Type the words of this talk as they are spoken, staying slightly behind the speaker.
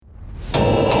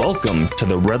to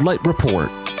the Red Light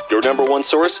Report, your number one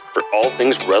source for all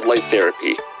things red light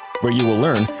therapy, where you will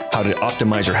learn how to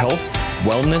optimize your health,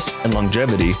 wellness, and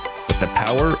longevity with the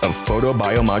power of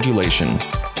photobiomodulation.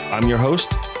 I'm your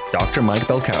host, Dr. Mike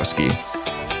Belkowski.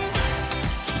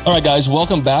 All right, guys,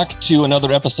 welcome back to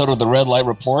another episode of the Red Light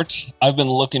Report. I've been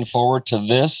looking forward to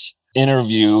this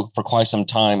interview for quite some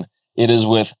time. It is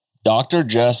with Dr.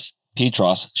 Jess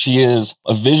Peatross. She is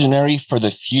a visionary for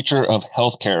the future of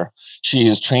healthcare. She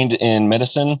is trained in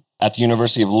medicine at the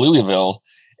University of Louisville,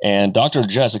 and Dr.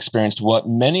 Jess experienced what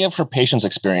many of her patients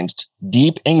experienced: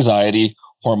 deep anxiety,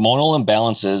 hormonal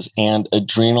imbalances, and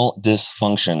adrenal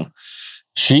dysfunction.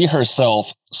 She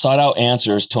herself sought out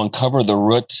answers to uncover the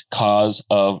root cause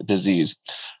of disease,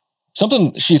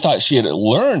 something she thought she had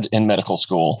learned in medical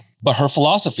school, but her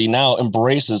philosophy now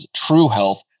embraces true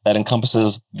health that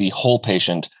encompasses the whole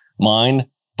patient: mind,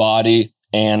 body,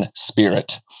 and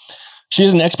spirit. She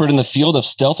is an expert in the field of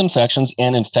stealth infections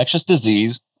and infectious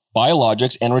disease,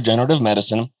 biologics and regenerative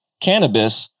medicine,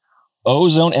 cannabis,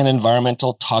 ozone, and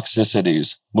environmental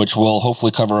toxicities, which we'll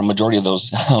hopefully cover a majority of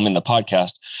those in the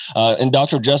podcast. And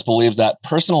Dr. Jess believes that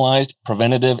personalized,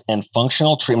 preventative, and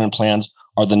functional treatment plans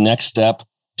are the next step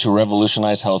to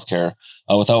revolutionize healthcare.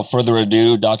 Without further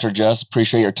ado, Dr. Jess,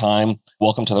 appreciate your time.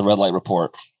 Welcome to the Red Light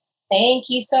Report. Thank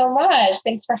you so much.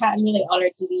 Thanks for having me. Really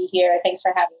honored to be here. Thanks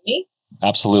for having me.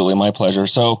 Absolutely. My pleasure.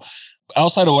 So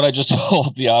outside of what I just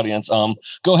told the audience,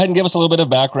 go ahead and give us a little bit of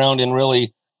background and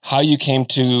really how you came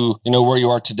to, where you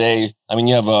are today. I mean,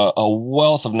 you have a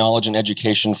wealth of knowledge and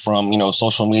education from,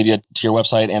 social media to your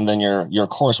website and then your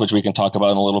course, which we can talk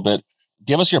about in a little bit.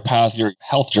 Give us your path, your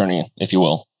health journey, if you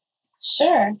will.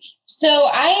 Sure. So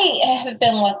I have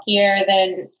been luckier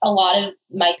than a lot of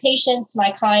my patients,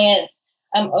 my clients,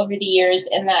 over the years,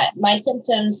 in that my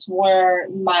symptoms were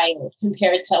mild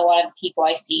compared to a lot of the people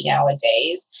I see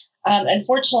nowadays.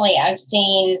 Unfortunately, I've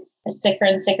seen a sicker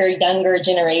and sicker younger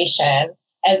generation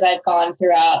as I've gone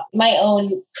throughout my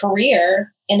own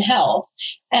career in health.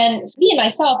 And me and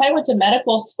myself, I went to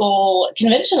medical school,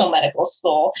 conventional medical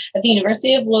school at the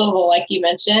University of Louisville, like you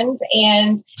mentioned.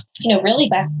 And, really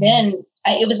back then,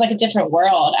 it was like a different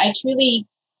world. I truly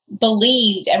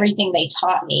believed everything they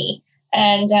taught me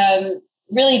and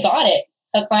really bought it,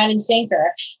 hook, line, and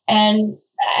sinker. And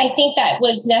I think that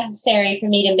was necessary for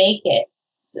me to make it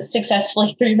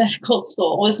successfully through medical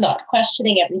school, was not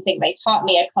questioning everything they taught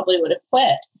me. I probably would have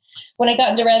quit. When I got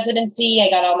into residency, I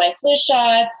got all my flu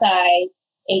shots. I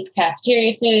ate the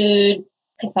cafeteria food.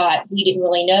 I thought we didn't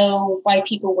really know why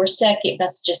people were sick. It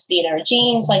must just be in our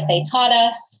genes like they taught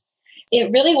us. It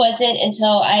really wasn't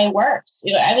until I worked.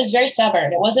 I was very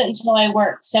stubborn. It wasn't until I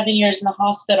worked 7 years in the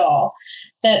hospital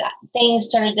that things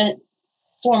started to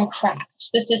form cracks.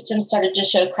 The system started to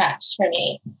show cracks for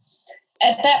me.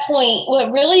 At that point,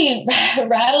 what really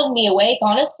rattled me awake,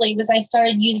 honestly, was I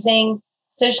started using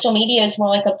social media as more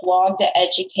like a blog to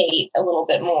educate a little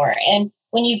bit more. And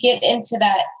when you get into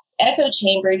that echo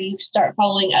chamber, you start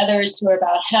following others who are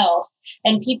about health,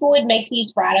 and people would make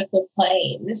these radical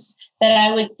claims that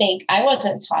I would think I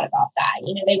wasn't taught about that.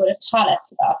 They would have taught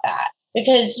us about that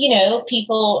because,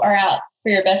 people are out for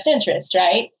your best interest,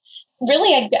 right?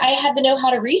 Really, I had to know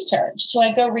how to research. So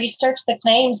I go research the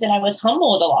claims and I was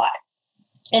humbled a lot.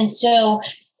 And so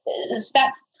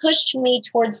that pushed me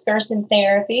towards Gerson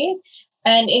therapy.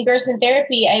 And in Gerson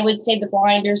therapy, I would say the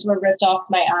blinders were ripped off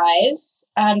my eyes.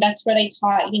 That's where they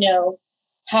taught,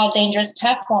 how dangerous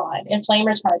Teflon and flame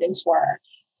retardants were,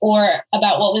 or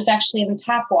about what was actually in the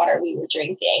tap water we were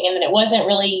drinking, and that it wasn't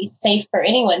really safe for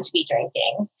anyone to be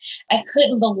drinking. I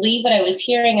couldn't believe what I was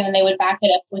hearing, and then they would back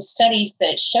it up with studies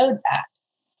that showed that.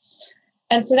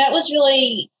 And so that was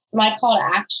really my call to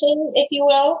action, if you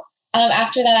will.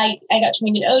 After that, I got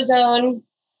trained in ozone.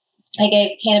 I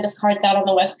gave cannabis cards out on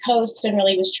the West Coast and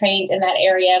really was trained in that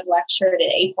area. I've lectured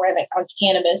at A4M on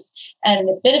cannabis and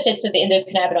the benefits of the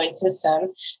endocannabinoid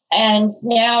system. And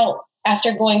now,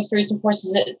 after going through some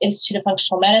courses at Institute of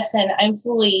Functional Medicine, I'm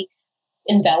fully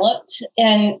enveloped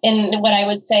in what I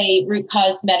would say root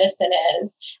cause medicine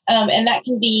is. And that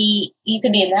can be, you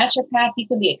can be a naturopath, you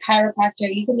can be a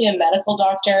chiropractor, you can be a medical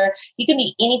doctor, you can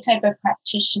be any type of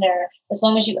practitioner, as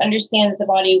long as you understand that the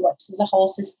body works as a whole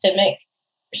systemic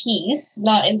piece,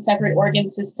 not in separate organ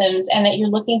systems, and that you're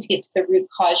looking to get to the root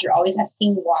cause. You're always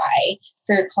asking why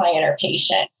for your client or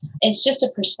patient. It's just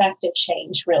a perspective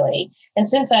change, really. And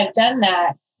since I've done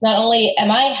that, not only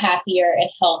am I happier and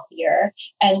healthier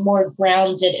and more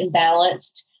grounded and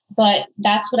balanced, but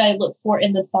that's what I look for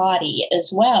in the body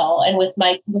as well, and with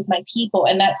my people.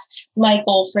 And that's my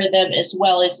goal for them as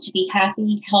well, is to be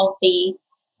happy, healthy,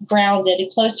 grounded,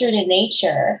 closer to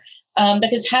nature.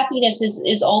 Because happiness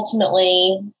is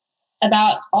ultimately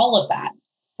about all of that,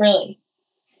 really.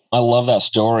 I love that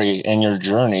story and your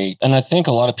journey. And I think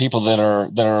a lot of people that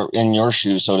are in your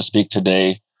shoes, so to speak,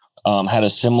 today had a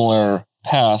similar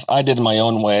path. I did my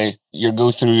own way. You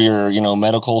go through your,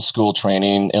 medical school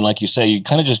training. And like you say, you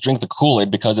kind of just drink the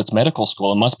Kool-Aid because it's medical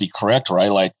school. It must be correct,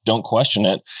 right? Like, don't question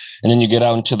it. And then you get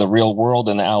out into the real world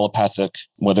and the allopathic,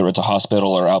 whether it's a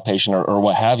hospital or outpatient or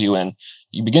what have you. And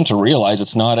you begin to realize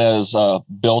it's not as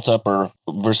built up or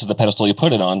versus the pedestal you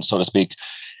put it on, so to speak.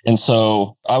 And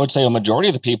so I would say a majority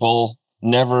of the people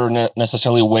never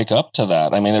necessarily wake up to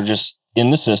that. I mean, they're just in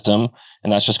the system,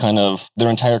 and that's just kind of their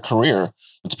entire career.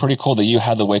 It's pretty cool that you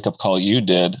had the wake up call you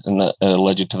did, and that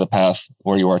led you to the path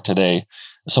where you are today.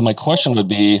 So my question would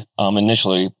be,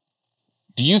 initially,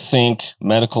 do you think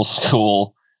medical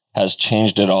school has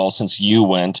changed at all since you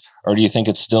went, or do you think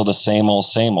it's still the same old,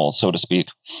 so to speak?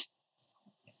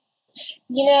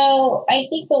 I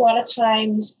think a lot of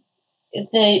times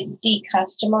the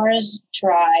customers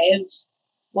drive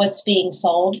what's being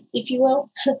sold, if you will.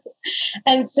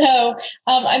 And so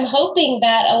I'm hoping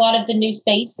that a lot of the new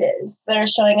faces that are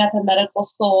showing up in medical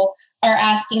school are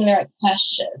asking the right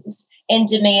questions and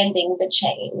demanding the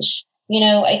change.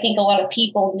 I think a lot of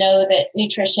people know that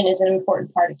nutrition is an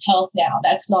important part of health now.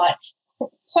 That's not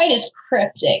quite as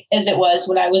cryptic as it was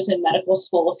when I was in medical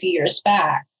school a few years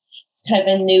back. Kind of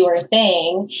a newer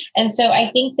thing. And so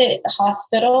I think that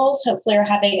hospitals hopefully are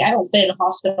having, I haven't been in a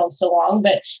hospital in so long,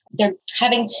 but they're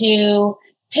having to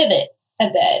pivot a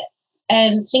bit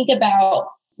and think about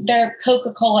their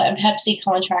Coca-Cola and Pepsi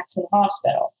contracts in the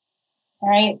hospital. All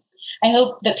right. I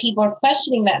hope that people are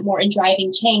questioning that more and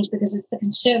driving change, because it's the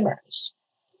consumers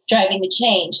driving the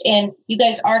change. And you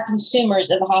guys are consumers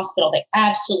of the hospital. They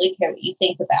absolutely care what you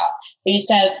think about. They used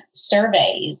to have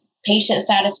surveys, patient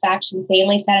satisfaction,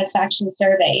 family satisfaction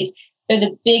surveys. They're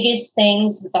the biggest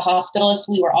things that the hospitalists,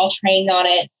 we were all trained on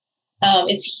it.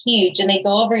 It's huge. And they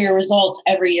go over your results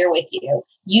every year with you.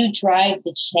 You drive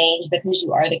the change because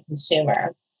you are the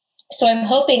consumer. So I'm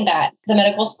hoping that the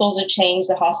medical schools have changed,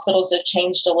 the hospitals have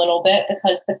changed a little bit,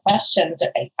 because the questions,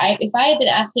 if I had been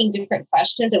asking different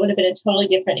questions, it would have been a totally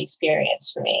different experience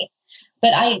for me.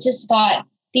 But I just thought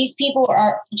these people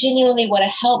are genuinely want to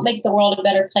help make the world a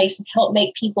better place and help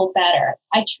make people better.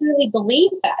 I truly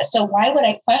believe that. So why would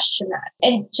I question that?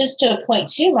 And just to a point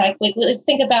too, Mike, let's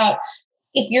think about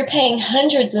if you're paying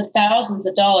hundreds of thousands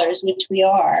of dollars, which we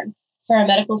are, for a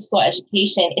medical school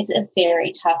education, it's a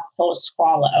very tough pill to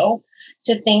swallow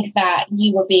to think that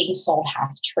you were being sold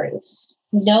half truths.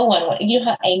 No one would. You know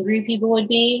how angry people would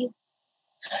be?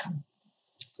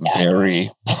 Yeah.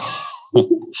 Very.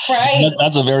 Right.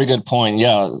 That's a very good point.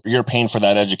 Yeah. You're paying for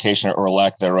that education or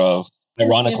lack thereof.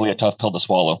 Ironically, a tough pill to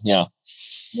swallow. Yeah.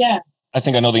 Yeah. I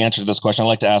think I know the answer to this question. I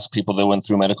like to ask people that went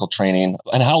through medical training.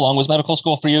 And how long was medical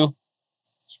school for you?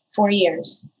 4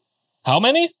 years. How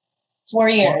many? 4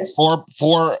 years.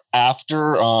 Four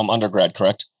after undergrad,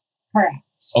 correct? Correct.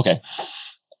 Okay.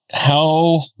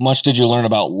 How much did you learn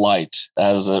about light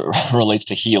as it relates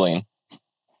to healing?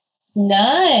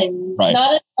 None. Right.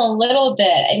 Not a little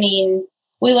bit. I mean,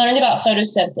 we learned about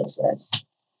photosynthesis.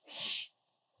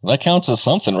 That counts as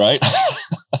something, right?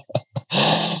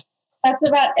 That's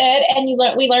about it. And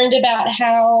we learned about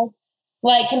how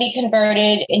light can be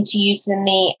converted into use in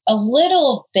a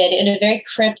little bit in a very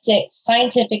cryptic,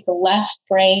 scientific,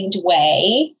 left-brained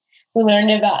way. We learned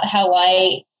about how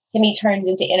light can be turned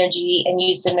into energy and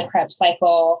used in the Krebs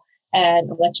cycle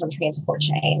and electron transport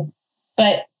chain.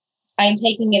 But I'm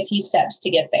taking a few steps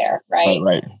to get there, right?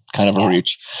 Right. Kind of a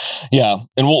reach. Yeah.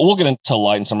 And we'll get into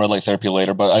light and some red light therapy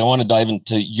later, but I want to dive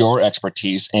into your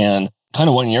expertise, and kind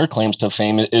of one of your claims to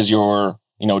fame is your,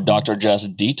 Dr. Jess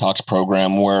Detox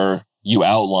program, where you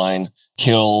outline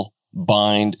kill,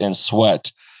 bind, and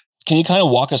sweat. Can you kind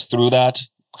of walk us through that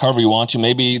however you want to,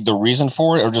 maybe the reason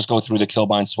for it, or just go through the kill,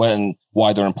 bind, sweat and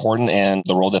why they're important and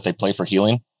the role that they play for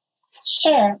healing?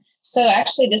 Sure. So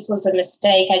actually, this was a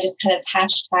mistake. I just kind of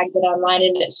hashtagged it online,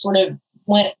 and it sort of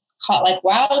caught like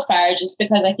wildfire, just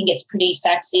because I think it's pretty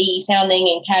sexy sounding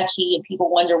and catchy, and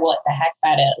people wonder what the heck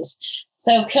that is.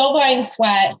 So kill, bind,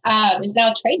 sweat is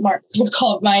now a trademark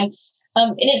protocol of mine.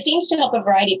 And it seems to help a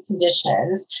variety of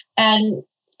conditions. And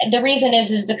the reason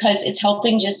is because it's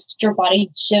helping just your body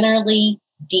generally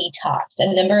detox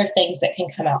a number of things that can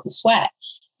come out in sweat.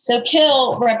 So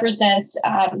kill represents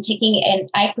taking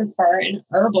I prefer an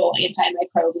herbal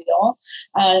antimicrobial,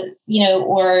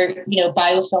 or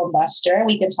biofilm buster.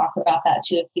 We can talk about that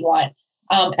too if you want.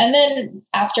 And then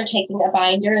after taking a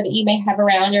binder that you may have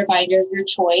around, or binder of your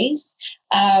choice,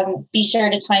 be sure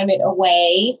to time it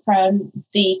away from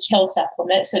the kill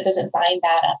supplement so it doesn't bind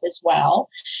that up as well.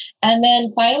 And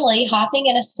then finally, hopping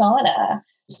in a sauna,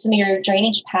 some of your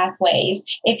drainage pathways.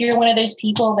 If you're one of those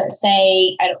people that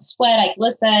say, I don't sweat, I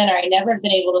glisten, or I never have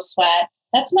been able to sweat,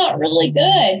 that's not really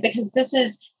good, because this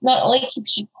is not only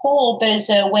keeps you cool, but is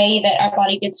a way that our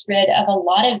body gets rid of a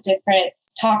lot of different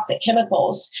toxic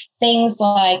chemicals. Things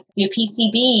like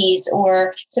PCBs,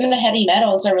 or some of the heavy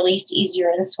metals are released easier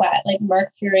in sweat, like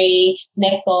mercury,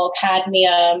 nickel,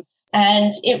 cadmium.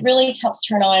 And it really helps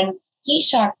turn on heat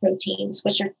shock proteins,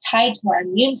 which are tied to our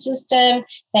immune system.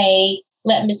 They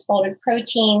let misfolded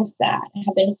proteins that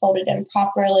have been folded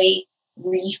improperly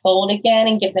refold again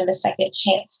and give them a second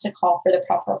chance to call for the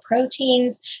proper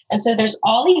proteins. And so there's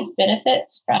all these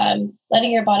benefits from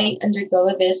letting your body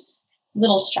undergo this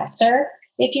little stressor,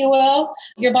 if you will.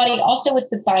 Your body also, with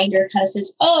the binder, kind of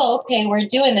says, oh, okay, we're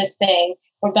doing this thing.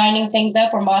 We're binding things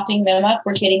up, we're mopping them up,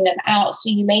 we're getting them out. So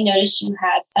you may notice you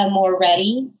have a more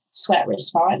ready sweat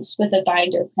response with a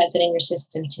binder present in your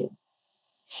system too.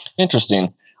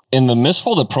 Interesting. In the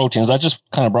misfolded proteins, that just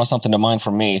kind of brought something to mind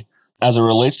for me as it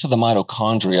relates to the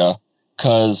mitochondria,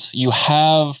 because you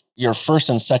have your first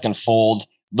and second fold.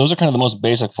 Those are kind of the most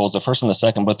basic folds, the first and the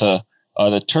second, but the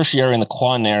tertiary and the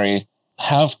quaternary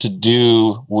have to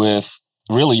do with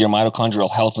really your mitochondrial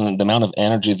health and the amount of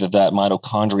energy that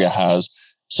mitochondria has.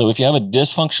 So if you have a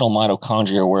dysfunctional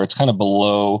mitochondria where it's kind of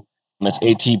below its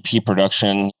ATP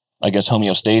production, I guess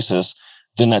homeostasis,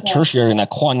 then that tertiary and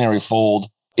that quaternary fold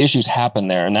issues happen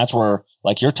there. And that's where,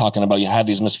 like you're talking about, you have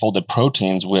these misfolded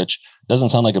proteins, which doesn't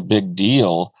sound like a big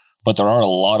deal, but there are a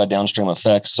lot of downstream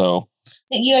effects. So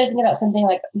you got to think about something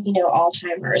like,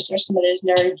 Alzheimer's or some of those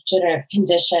neurodegenerative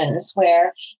conditions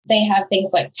where they have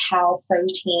things like tau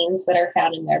proteins that are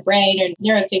found in their brain, or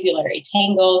neurofibrillary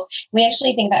tangles. We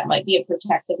actually think that might be a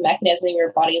protective mechanism.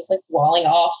 Your body is like walling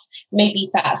off maybe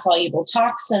fat soluble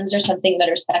toxins or something that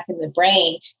are stuck in the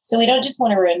brain. So we don't just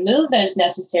want to remove those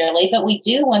necessarily, but we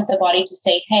do want the body to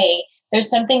say, hey, there's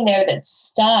something there that's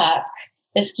stuck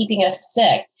that's keeping us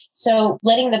sick. So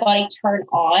letting the body turn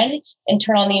on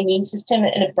the immune system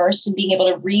in a burst and being able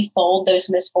to refold those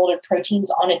misfolded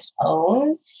proteins on its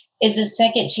own is a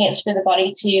second chance for the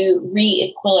body to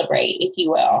re-equilibrate, if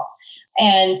you will.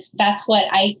 And that's what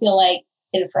I feel like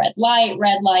infrared light,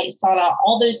 red light, sauna,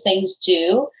 all those things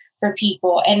do for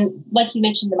people. And like you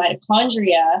mentioned, the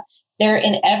mitochondria, they're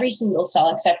in every single cell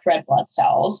except red blood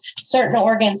cells. Certain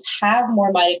organs have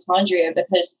more mitochondria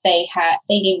because they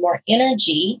need more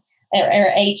energy, or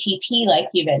ATP, like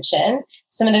you mentioned.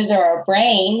 Some of those are our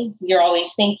brain. You're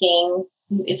always thinking,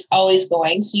 it's always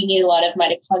going. So you need a lot of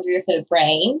mitochondria for the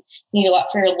brain. You need a lot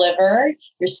for your liver,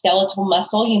 your skeletal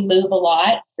muscle. You move a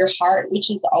lot. Your heart, which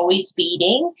is always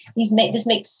beating. This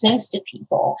makes sense to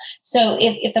people. So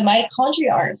if the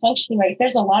mitochondria aren't functioning right,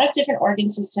 there's a lot of different organ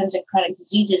systems and chronic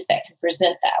diseases that can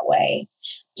present that way.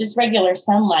 Just regular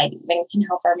sunlight even can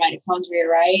help our mitochondria,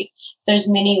 right? There's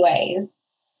many ways.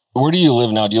 Where do you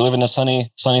live now? Do you live in a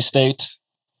sunny state?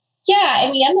 Yeah,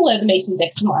 I mean, I'm below the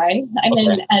Mason-Dixon line. I'm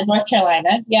in North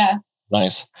Carolina. Yeah.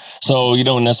 Nice. So you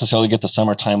don't necessarily get the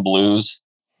summertime blues?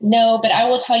 No, but I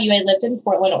will tell you, I lived in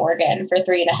Portland, Oregon for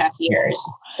 3.5 years.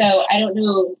 So I don't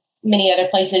know many other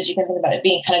places you can think about it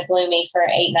being kind of gloomy for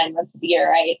 8-9 months of the year,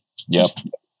 right? Yep.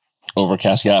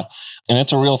 Overcast, yeah. And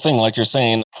it's a real thing, like you're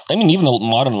saying. I mean, even the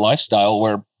modern lifestyle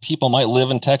where people might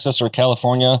live in Texas or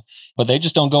California, but they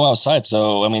just don't go outside.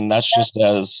 So, I mean, that's just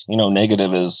as,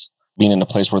 negative as being in a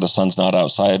place where the sun's not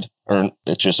outside, or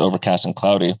it's just overcast and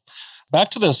cloudy.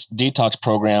 Back to this detox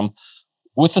program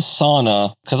with the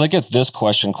sauna, because I get this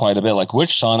question quite a bit, like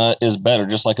which sauna is better,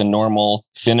 just like a normal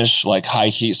Finnish, like high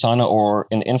heat sauna, or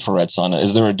an infrared sauna?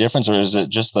 Is there a difference, or is it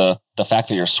just the fact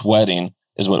that you're sweating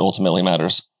is what ultimately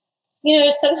matters?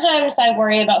 Sometimes I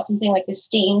worry about something like a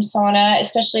steam sauna,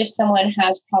 especially if someone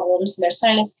has problems in their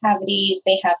sinus cavities.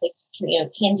 They have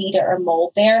candida or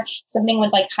mold there. Something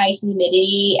with like high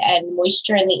humidity and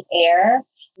moisture in the air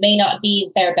may not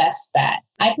be their best bet.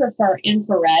 I prefer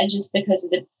infrared just because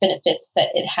of the benefits that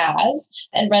it has.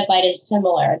 And red light is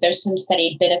similar. There's some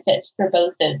studied benefits for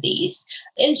both of these.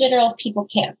 In general, if people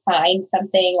can't find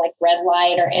something like red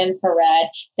light or infrared,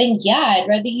 then yeah, I'd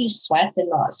rather you sweat than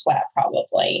not sweat,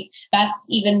 probably. That's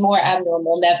even more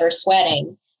abnormal, never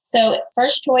sweating. So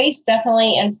first choice,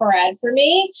 definitely infrared for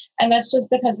me. And that's just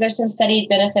because there's some studied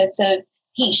benefits of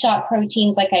heat shock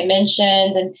proteins, like I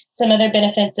mentioned, and some other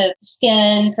benefits of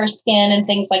skin and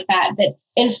things like that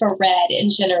infrared in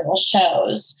general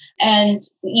shows. And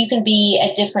you can be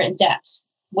at different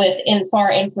depths with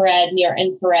far infrared, near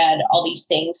infrared, all these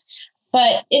things.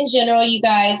 But in general, you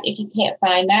guys, if you can't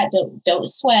find that, don't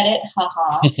sweat it.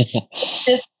 Haha.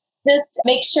 Just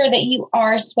make sure that you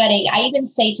are sweating. I even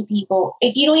say to people,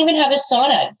 if you don't even have a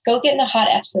sauna, go get in the hot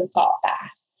Epsom salt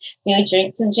bath.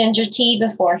 Drink some ginger tea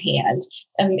beforehand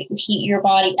and heat your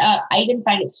body up. I even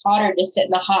find it's hotter to sit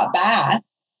in the hot bath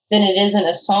than it is in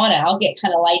a sauna. I'll get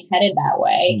kind of lightheaded that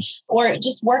way. Or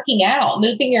just working out,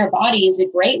 moving your body is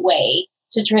a great way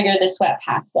to trigger the sweat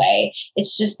pathway.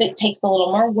 It's just that it takes a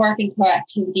little more work and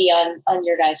proactivity on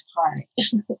your guys' part.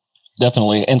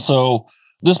 Definitely. And so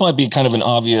this might be kind of an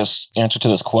obvious answer to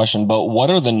this question, but what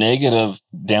are the negative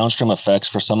downstream effects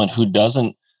for someone who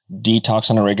doesn't detox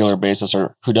on a regular basis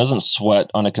or who doesn't sweat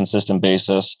on a consistent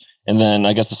basis? And then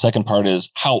I guess the second part is,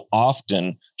 how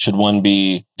often should one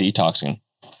be detoxing?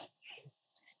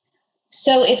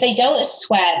 So if they don't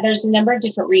sweat, there's a number of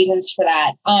different reasons for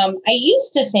that. I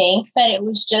used to think that it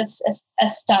was just a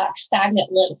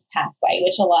stagnant lymph pathway,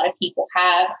 which a lot of people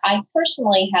have. I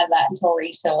personally had that until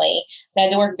recently. And I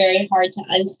had to work very hard to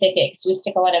unstick it because we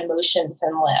stick a lot of emotions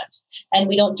in lymph. And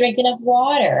we don't drink enough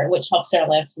water, which helps our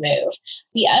lymph move.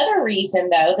 The other reason,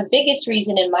 though, the biggest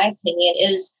reason, in my opinion,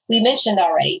 is we mentioned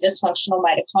already dysfunctional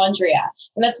mitochondria.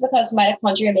 And that's because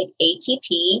mitochondria make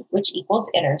ATP, which equals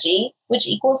energy, which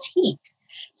equals heat.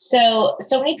 So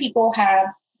many people have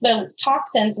the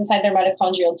toxins inside their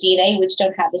mitochondrial DNA, which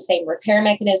don't have the same repair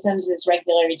mechanisms as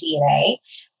regular DNA.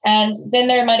 And then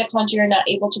their mitochondria are not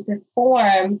able to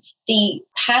perform the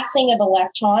passing of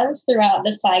electrons throughout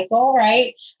the cycle,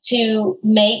 right, to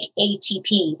make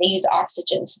ATP. They use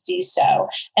oxygen to do so.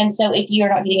 And so if you're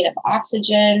not getting enough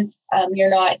oxygen, you're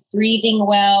not breathing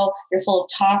well, you're full of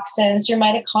toxins, your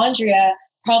mitochondria,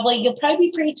 you'll probably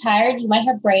be pretty tired. You might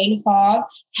have brain fog,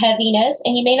 heaviness,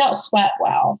 and you may not sweat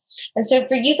well. And so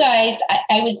for you guys,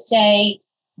 I would say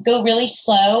go really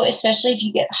slow, especially if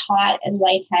you get hot and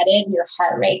lightheaded and your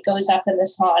heart rate goes up in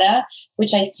the sauna,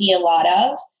 which I see a lot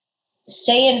of.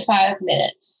 Stay in 5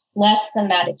 minutes, less than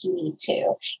that if you need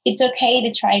to. It's okay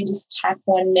to try and just tack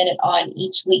 1 minute on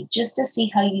each week just to see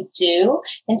how you do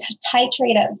and to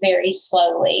titrate up very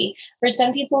slowly. For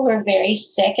some people who are very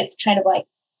sick, it's kind of like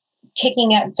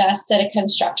kicking up dust at a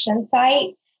construction site,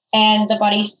 and the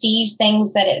body sees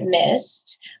things that it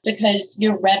missed because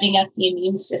you're revving up the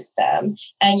immune system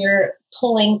and you're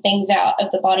pulling things out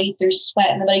of the body through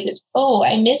sweat. And the body goes, oh,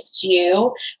 I missed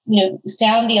you.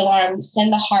 Sound the alarm,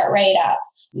 send the heart rate up,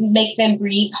 make them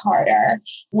breathe harder.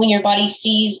 When your body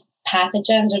sees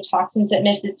pathogens or toxins it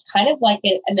missed, it's kind of like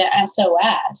an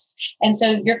SOS. And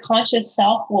so your conscious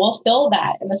self will feel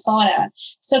that in the sauna.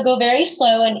 So go very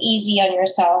slow and easy on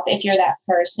yourself if you're that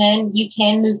person. You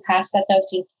can move past that, though. I've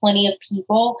seen plenty of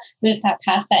people move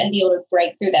past that and be able to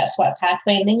break through that sweat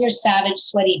pathway. And then you're savage,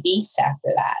 sweaty beasts after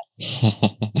that.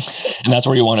 And that's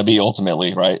where you want to be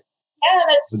ultimately, right? Yeah,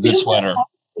 that's a good sweater.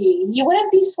 You want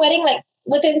to be sweating like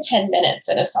within 10 minutes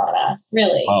in a sauna,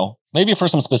 really. Wow. Maybe for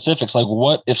some specifics, like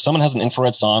what if someone has an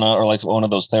infrared sauna or like one of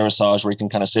those Therasage where you can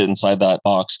kind of sit inside that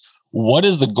box, what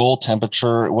is the goal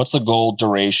temperature? What's the goal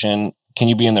duration? Can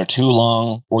you be in there too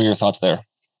long? What are your thoughts there?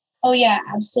 Oh, yeah,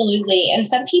 absolutely. And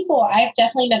some people, I've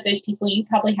definitely met those people, you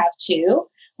probably have too,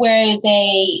 where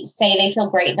they say they feel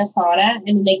great in the sauna and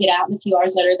then they get out and a few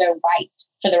hours later, they're wiped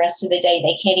for the rest of the day.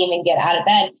 They can't even get out of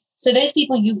bed. So those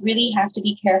people, you really have to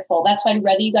be careful. That's why I'd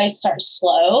rather you guys start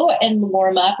slow and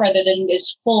warm up rather than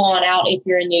just full on out if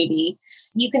you're a newbie.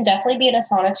 You can definitely be in a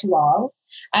sauna too long.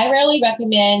 I rarely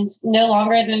recommend no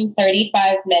longer than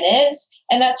 35 minutes.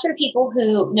 And that's for people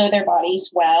who know their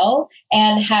bodies well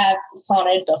and have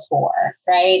saunaed before,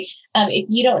 right? If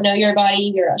you don't know your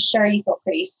body, you're not sure, you feel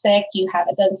pretty sick, you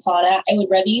haven't done sauna, I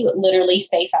would rather you literally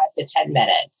stay 5 to 10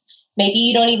 minutes. Maybe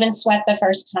you don't even sweat the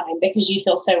first time because you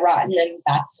feel so rotten, and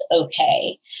that's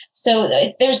okay. So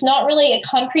there's not really a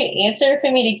concrete answer for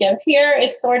me to give here.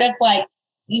 It's sort of like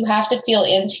you have to feel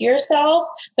into yourself.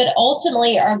 But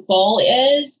ultimately, our goal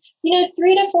is, 3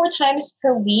 to 4 times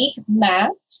per week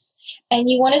max. And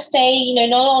you want to stay,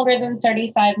 no longer than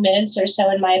 35 minutes or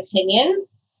so, in my opinion.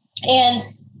 And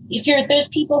if you're those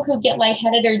people who get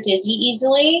lightheaded or dizzy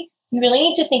easily, you really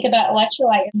need to think about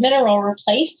electrolyte mineral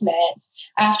replacements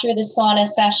after the sauna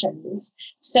sessions.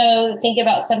 So think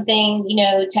about something,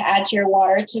 to add to your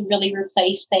water to really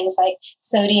replace things like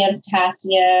sodium,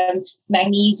 potassium,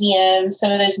 magnesium,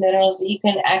 some of those minerals that you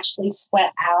can actually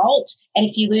sweat out. And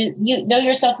if you know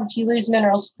yourself, if you lose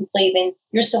minerals quickly, then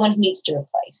you're someone who needs to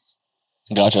replace.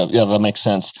 Gotcha. Yeah, that makes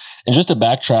sense. And just to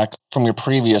backtrack from your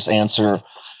previous answer,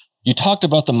 you talked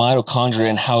about the mitochondria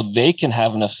and how they can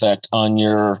have an effect on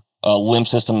your lymph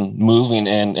system moving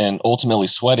and ultimately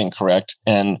sweating, correct?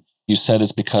 And you said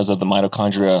it's because of the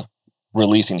mitochondria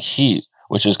releasing heat.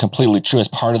 which is completely true. As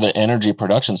part of the energy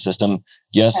production system,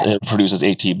 yes, it produces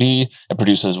ATP, it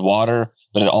produces water,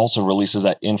 but it also releases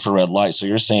that infrared light. So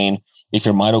you're saying if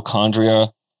your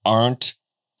mitochondria aren't,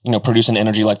 producing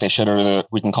energy like they should, or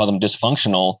we can call them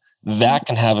dysfunctional, that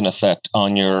can have an effect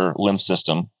on your lymph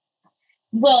system.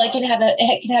 Well, it can have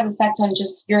effect on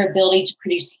just your ability to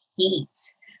produce heat.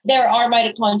 There are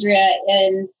mitochondria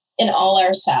in all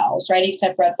our cells, right?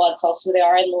 Except red blood cells. So they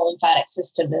are in the lymphatic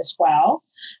system as well.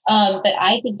 But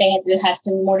I think it has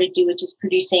more to do with just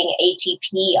producing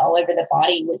ATP all over the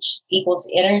body, which equals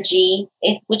energy,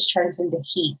 which turns into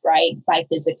heat, right? By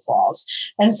physics laws.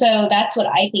 And so that's what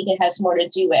I think it has more to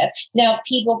do with. Now,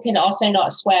 people can also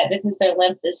not sweat because their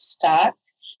lymph is stuck.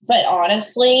 But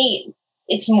honestly,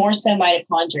 it's more so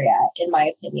mitochondria, in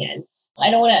my opinion.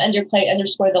 I don't want to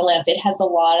underscore the lymph. It has a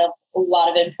lot of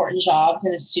important jobs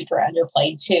and is super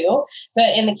underplayed too.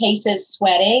 But in the case of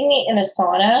sweating in a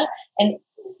sauna and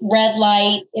red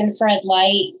light, infrared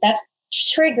light, that's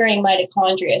triggering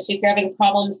mitochondria. So if you're having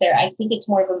problems there, I think it's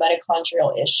more of a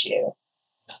mitochondrial issue.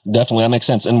 Definitely, that makes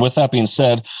sense. And with that being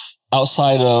said,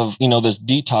 outside of, this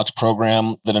detox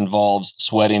program that involves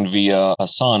sweating via a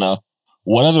sauna,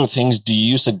 what other things do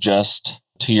you suggest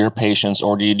to your patients,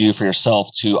 or do you do for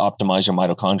yourself to optimize your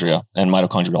mitochondria and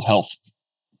mitochondrial health?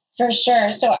 For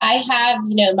sure. So I have,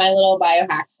 my little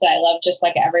biohacks that I love just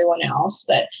like everyone else,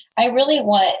 but I really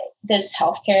want this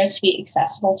healthcare to be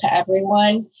accessible to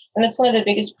everyone. And that's one of the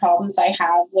biggest problems I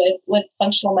have with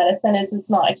functional medicine is it's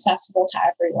not accessible to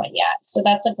everyone yet. So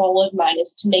that's a goal of mine,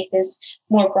 is to make this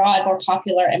more broad, more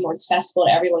popular, and more accessible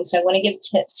to everyone. So I want to give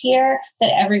tips here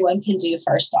that everyone can do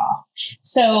first off.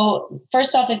 So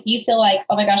first off, if you feel like,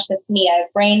 oh my gosh, that's me, I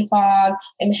have brain fog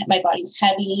and my body's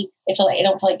heavy, I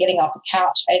don't feel like getting off the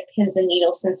couch, I have pins and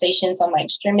needles sensations on my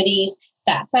extremities,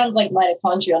 that sounds like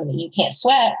mitochondrial to me. You can't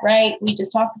sweat, right? We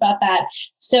just talked about that.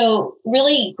 So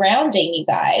really grounding, you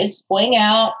guys, going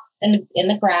out in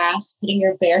the grass, putting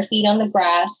your bare feet on the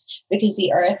grass, because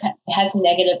the earth has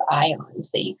negative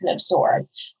ions that you can absorb.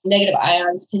 Negative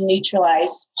ions can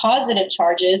neutralize positive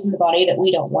charges in the body that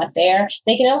we don't want there.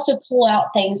 They can also pull out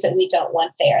things that we don't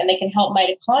want there. And they can help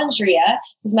mitochondria,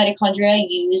 because mitochondria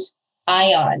use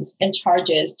ions and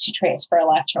charges to transfer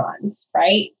electrons,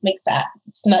 right? Makes that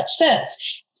much sense.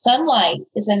 Sunlight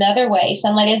is another way.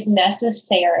 Sunlight is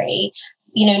necessary.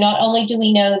 Not only do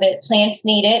we know that plants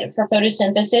need it for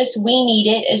photosynthesis, we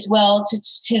need it as well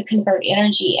to convert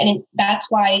energy. And that's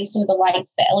why some of the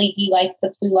lights, the LED lights,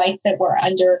 the blue lights that we're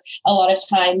under a lot of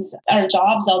times, our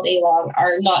jobs all day long,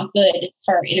 are not good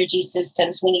for our energy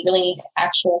systems. We really need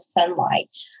actual sunlight.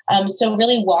 So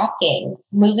really walking,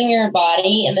 moving your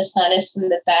body in the sun is some of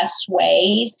the best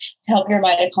ways to help your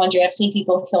mitochondria. I've seen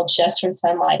people killed just from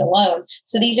sunlight alone.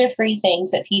 So these are free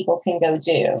things that people can go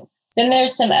do. Then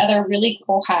there's some other really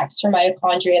cool hacks for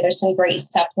mitochondria. There's some great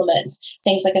supplements,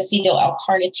 things like acetyl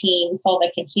L-carnitine,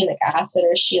 fulvic and humic acid,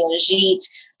 or shilajit.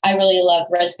 I really love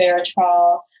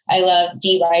resveratrol. I love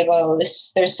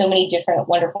D-ribose. There's so many different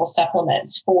wonderful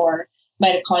supplements for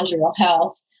mitochondrial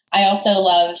health. I also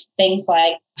love things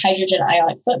like hydrogen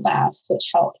ionic foot baths,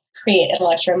 which help create an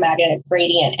electromagnetic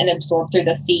gradient and absorb through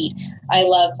the feet. I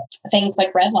love things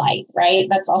like red light, right?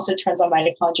 That's also turns on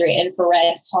mitochondria.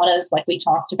 Infrared saunas, like we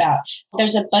talked about.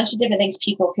 There's a bunch of different things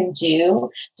people can do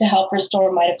to help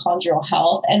restore mitochondrial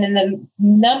health. And then the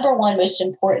number one most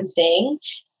important thing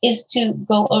is to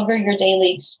go over your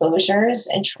daily exposures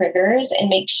and triggers and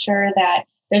make sure that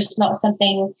there's not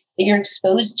something that you're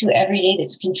exposed to every day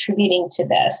that's contributing to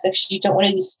this, because you don't want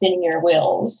to be spinning your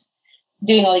wheels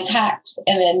doing all these hacks.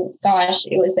 And then, gosh,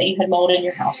 it was that you had mold in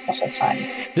your house the whole time.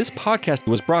 This podcast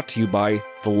was brought to you by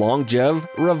the Longev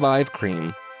Revive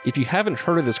Cream. If you haven't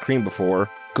heard of this cream before,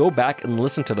 go back and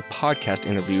listen to the podcast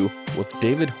interview with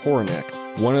David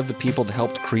Horonek, one of the people that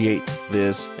helped create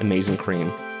this amazing cream.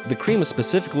 The cream is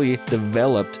specifically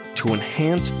developed to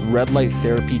enhance red light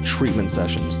therapy treatment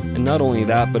sessions. And not only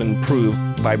that, but improve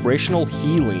vibrational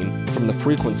healing from the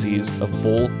frequencies of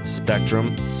full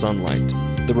spectrum sunlight.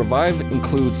 The Revive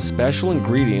includes special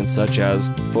ingredients such as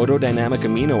photodynamic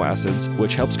amino acids,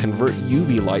 which helps convert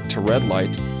UV light to red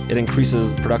light. It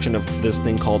increases production of this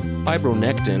thing called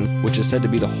fibronectin, which is said to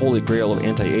be the holy grail of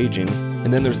anti-aging.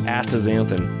 And then there's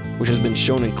astaxanthin, which has been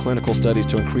shown in clinical studies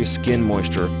to increase skin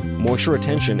moisture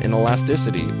retention, and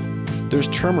elasticity. There's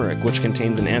turmeric, which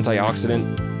contains an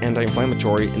antioxidant,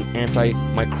 anti-inflammatory, and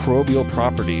antimicrobial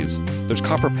properties. There's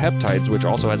copper peptides, which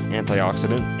also has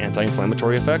antioxidant,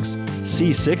 anti-inflammatory effects.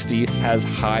 C60 has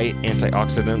high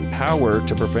antioxidant power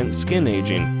to prevent skin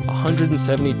aging,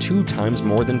 172 times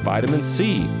more than vitamin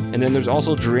C. And then there's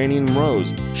also geranium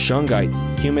rose, shungite,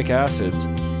 humic acids,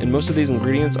 and most of these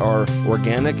ingredients are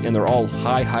organic and they're all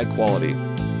high quality.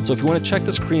 So if you want to check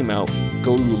this cream out,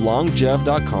 go to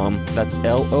longev.com, that's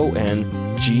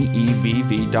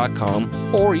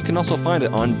LONGEVV.com, or you can also find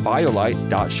it on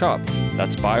biolite.shop.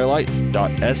 That's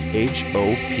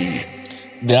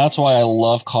biolite.shop. That's why I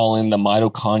love calling the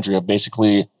mitochondria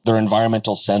basically they're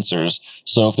environmental sensors.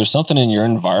 So if there's something in your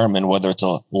environment, whether it's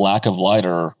a lack of light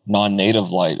or non-native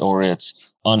light, or it's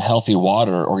unhealthy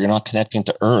water, or you're not connecting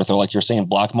to earth, or like you're saying,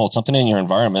 black mold, something in your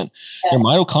environment, your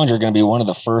mitochondria are going to be one of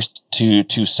the first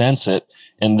to sense it.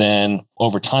 And then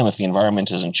over time, if the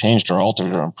environment isn't changed or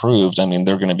altered or improved, I mean,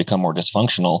 they're going to become more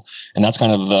dysfunctional. And that's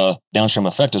kind of the downstream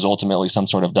effect is ultimately some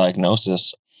sort of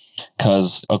diagnosis.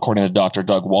 Because according to Dr.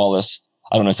 Doug Wallace,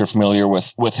 I don't know if you're familiar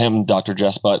with him, Dr.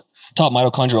 Jess, but top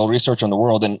mitochondrial researcher in the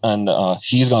world. And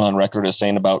he's gone on record as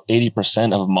saying about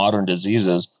 80% of modern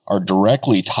diseases are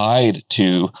directly tied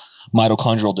to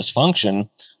mitochondrial dysfunction.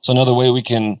 So another way we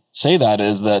can say that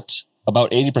is that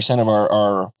about 80% of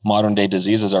our modern day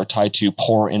diseases are tied to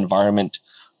poor environment,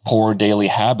 poor daily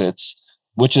habits,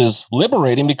 which is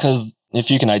liberating because if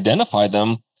you can identify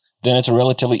them, then it's a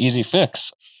relatively easy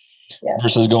fix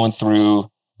versus going through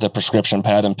the prescription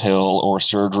pad and pill or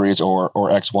surgeries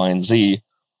or X, Y, and Z.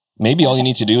 Maybe all you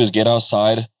need to do is get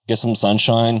outside, get some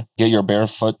sunshine, get your bare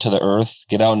foot to the earth,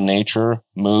 get out in nature,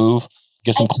 move,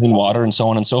 get some clean water, and so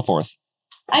on and so forth.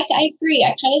 I agree.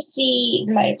 I kind of see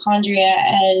the mitochondria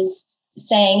as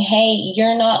saying, hey,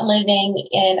 you're not living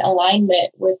in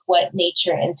alignment with what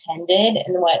nature intended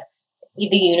and what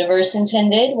the universe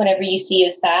intended, whatever you see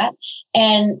as that,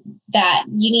 and that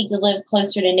you need to live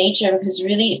closer to nature because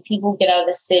really if people get out of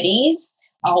the cities,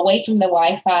 away from the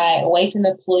Wi-Fi, away from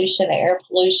the pollution, the air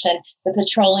pollution, the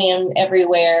petroleum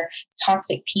everywhere,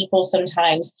 toxic people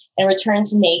sometimes, and return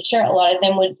to nature, a lot of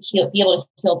them would be able to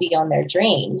heal beyond their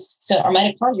dreams. So our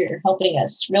mitochondria are helping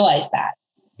us realize that.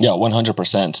 Yeah,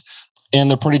 100%. And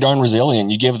they're pretty darn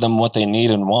resilient. You give them what they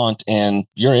need and want, and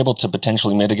you're able to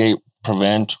potentially mitigate,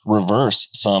 prevent, reverse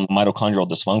some mitochondrial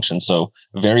dysfunction. So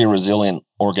very resilient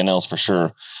organelles for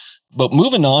sure. But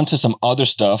moving on to some other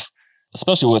stuff,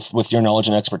 especially with your knowledge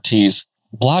and expertise,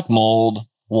 black mold,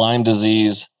 Lyme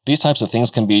disease, these types of things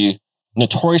can be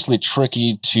notoriously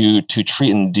tricky to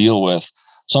treat and deal with.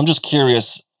 So I'm just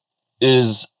curious,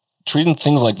 is treating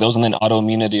things like those and then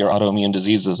autoimmunity or autoimmune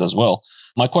diseases as well?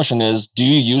 My question is, do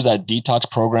you use that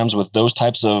detox programs with those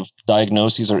types of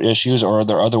diagnoses or issues, or are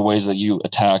there other ways that you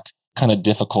attack kind of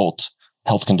difficult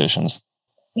health conditions?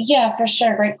 Yeah, for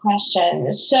sure. Great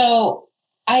question. So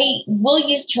I will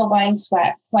use Kilbine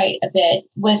sweat quite a bit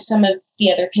with some of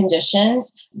the other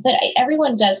conditions, but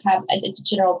everyone does have a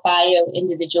general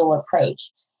bio-individual approach.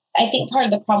 I think part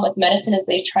of the problem with medicine is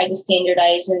they've tried to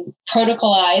standardize and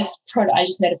protocolize, I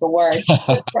just made up a word,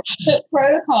 put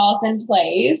protocols in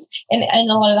place in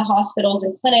a lot of the hospitals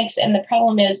and clinics. And the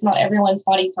problem is not everyone's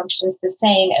body functions the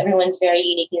same. Everyone's very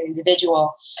unique and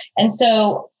individual. And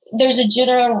so there's a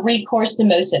general recourse to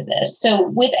most of this. So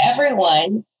with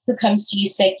everyone who comes to you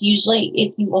sick, usually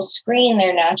if you will screen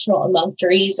their natural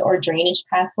emunctories or drainage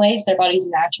pathways, their body's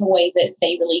natural way that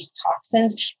they release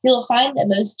toxins, you'll find that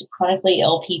most chronically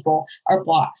ill people are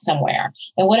blocked somewhere.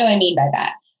 And what do I mean by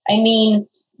that? I mean,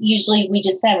 usually we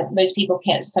just said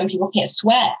some people can't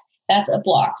sweat. That's a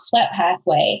blocked sweat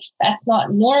pathway. That's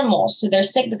not normal. So they're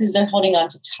sick because they're holding on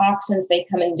to toxins they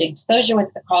come into exposure with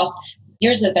across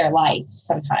years of their life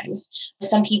sometimes.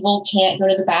 Some people can't go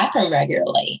to the bathroom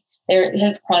regularly. They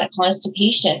have chronic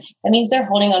constipation. That means they're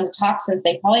holding on to toxins.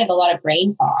 They probably have a lot of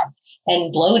brain fog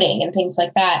and bloating and things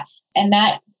like that. And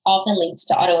that often leads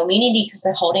to autoimmunity because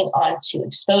they're holding on to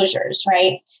exposures,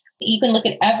 right? You can look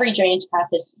at every drainage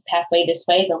pathway this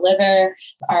way, the liver,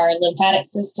 our lymphatic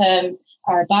system,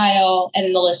 our bile,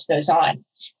 and the list goes on.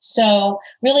 So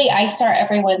really, I start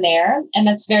everyone there. And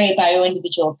that's very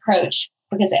bio-individual approach.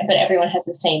 But everyone has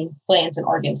the same glands and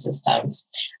organ systems.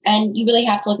 And you really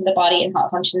have to look at the body and how it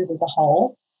functions as a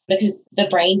whole, because the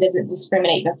brain doesn't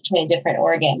discriminate between a different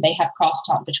organ. They have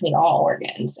crosstalk between all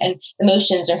organs, and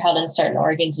emotions are held in certain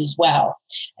organs as well.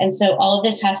 And so all of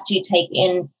this you have to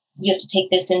take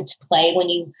this into play when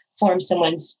you form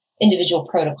someone's individual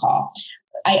protocol.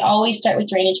 I always start with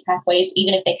drainage pathways,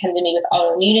 even if they come to me with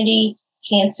autoimmunity,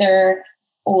 cancer,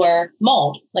 or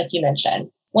mold, like you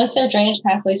mentioned. Once their drainage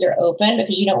pathways are open,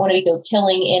 because you don't want to go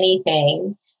killing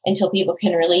anything until people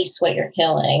can release what you're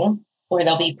killing, or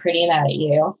they'll be pretty mad at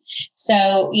you.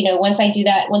 So, once I do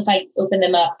that, once I open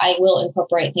them up, I will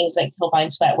incorporate things like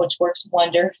Kilbine Sweat, which works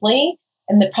wonderfully.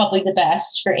 And probably the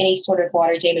best for any sort of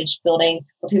water damaged building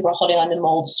where people are holding on to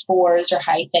mold spores or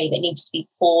hyphae that needs to be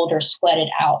pulled or sweated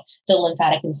out the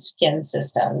lymphatic and skin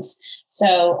systems.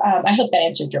 So I hope that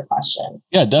answered your question.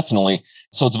 Yeah, definitely.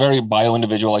 So it's very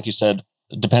bio-individual, like you said.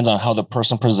 It depends on how the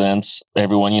person presents.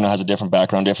 Everyone, has a different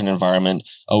background, different environment.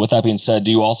 With that being said,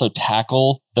 do you also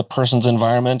tackle the person's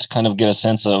environment, kind of get a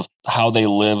sense of how they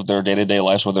live their day-to-day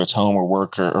lives, whether it's home or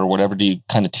work or whatever? Do you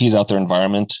kind of tease out their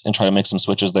environment and try to make some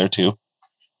switches there too?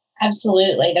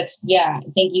 Absolutely.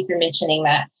 Thank you for mentioning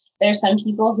that. There are some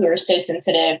people who are so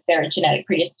sensitive, their genetic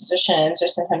predispositions or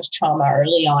sometimes trauma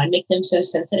early on make them so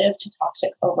sensitive to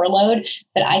toxic overload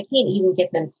that I can't even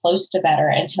get them close to better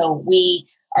until we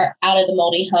are out of the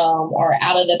moldy home or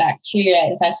out of the bacteria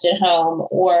infested home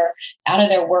or out of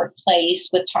their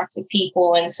workplace with toxic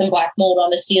people and some black mold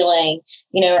on the ceiling,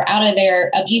 or out of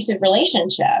their abusive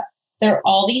relationship. There are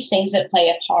all these things that play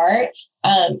a part.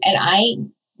 And I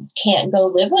can't go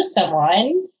live with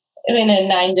someone in a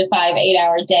 9 to 5,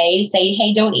 8-hour day to say,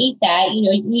 hey, don't eat that.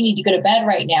 You need to go to bed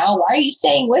right now. Why are you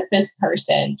staying with this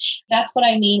person? That's what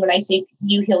I mean when I say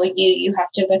you heal you have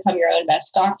to become your own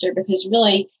best doctor, because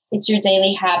really it's your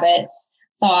daily habits,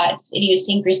 thoughts,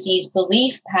 idiosyncrasies,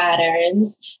 belief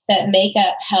patterns that make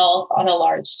up health on a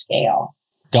large scale.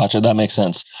 Gotcha. That makes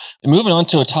sense. Moving on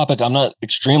to a topic I'm not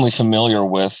extremely familiar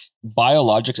with,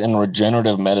 biologics and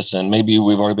regenerative medicine. Maybe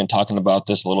we've already been talking about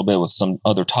this a little bit with some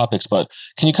other topics, but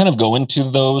can you kind of go into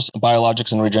those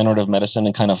biologics and regenerative medicine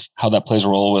and kind of how that plays a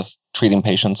role with treating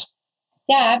patients?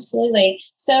 Yeah, absolutely.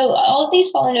 So all of these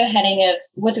fall into a heading of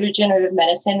with regenerative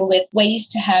medicine, with ways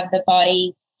to have the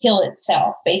body heal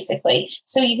itself, basically.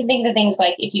 So you can think of things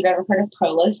like if you've ever heard of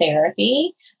prolotherapy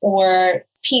or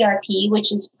PRP,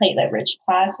 which is platelet-rich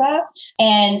plasma.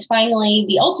 And finally,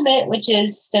 the ultimate, which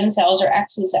is stem cells or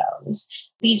exosomes.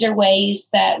 These are ways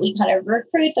that we kind of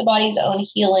recruit the body's own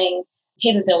healing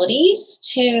capabilities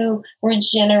to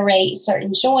regenerate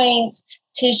certain joints,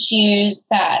 tissues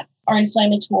that are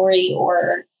inflammatory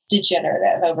or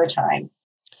degenerative over time.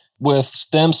 With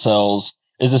stem cells,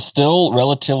 is it still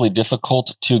relatively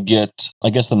difficult to get, I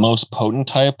guess, the most potent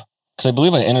type? Because I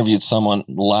believe I interviewed someone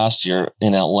last year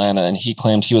in Atlanta, and he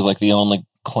claimed he was like the only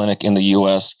clinic in the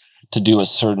US to do a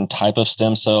certain type of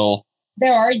stem cell.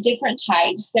 There are different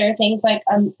types. There are things like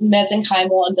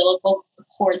mesenchymal umbilical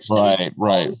cord stem cells,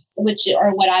 right, which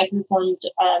are what I performed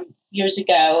years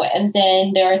ago. And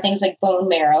then there are things like bone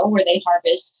marrow, where they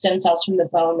harvest stem cells from the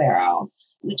bone marrow,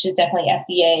 which is definitely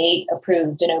FDA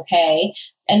approved and okay.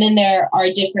 And then there are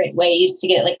different ways to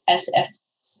get like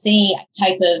SFC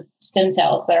type of stem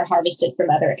cells that are harvested from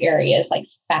other areas like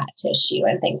fat tissue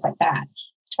and things like that.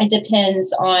 It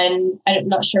depends on, I'm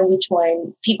not sure which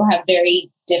one. People have very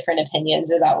different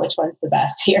opinions about which one's the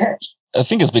best here. I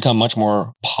think it's become much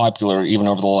more popular even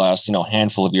over the last,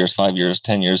 handful of years, 5 years,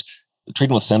 10 years.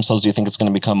 Treating with stem cells, do you think it's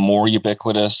going to become more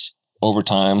ubiquitous over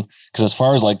time? Because as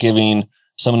far as like giving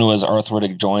someone who has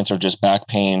arthritic joints or just back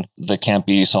pain that can't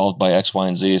be solved by X, Y,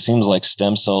 and Z, it seems like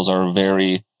stem cells are a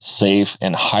very safe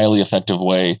and highly effective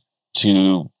way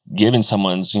to giving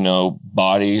someone's,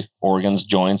 body, organs,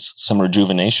 joints, some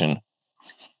rejuvenation.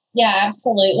 Yeah,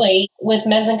 absolutely. With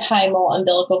mesenchymal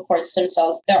umbilical cord stem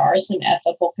cells, there are some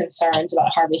ethical concerns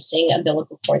about harvesting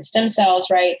umbilical cord stem cells,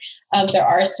 right? There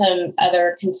are some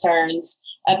other concerns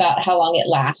about how long it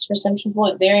lasts for some people.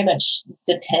 It very much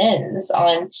depends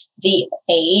on the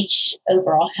age,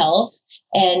 overall health,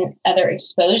 and other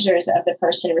exposures of the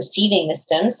person receiving the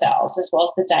stem cells, as well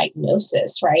as the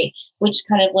diagnosis, right? Which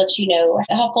kind of lets you know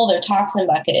how full their toxin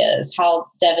bucket is, how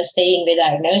devastating the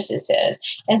diagnosis is.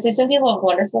 And so some people have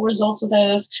wonderful results with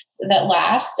those that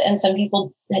last, and some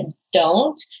people that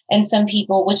don't, and some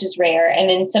people, which is rare, and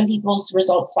then some people's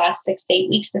results last 6 to 8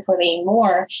 weeks before they need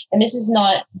more. And this is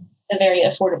not a very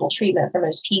affordable treatment for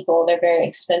most people. They're very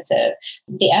expensive.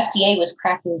 The FDA was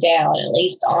cracking down, at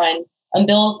least on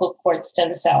umbilical cord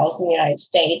stem cells in the United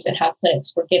States and how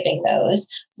clinics were giving those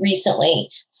recently.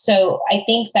 So I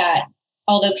think that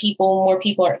although more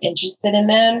people are interested in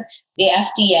them, the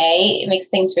FDA, it makes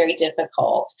things very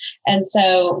difficult. And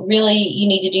so really you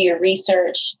need to do your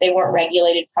research. They weren't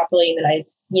regulated properly in the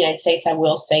United States, I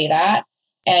will say that.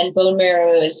 And bone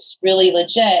marrow is really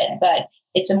legit, but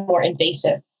it's a more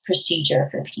invasive procedure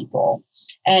for people.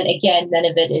 And again, none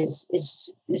of it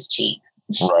is cheap.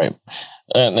 Right.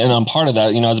 And on part of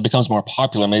that, as it becomes more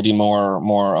popular, maybe more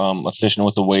efficient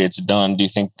with the way it's done, do you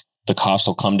think the cost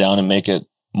will come down and make it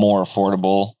more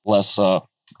affordable, less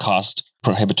cost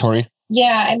prohibitory?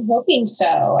 Yeah, I'm hoping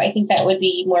so. I think that would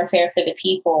be more fair for the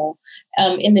people.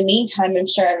 In the meantime, I'm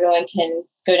sure everyone can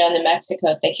go down to Mexico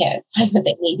if they can't find what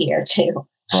they need here too.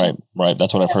 Right.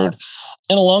 That's what I've heard.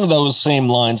 And along those same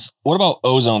lines, what about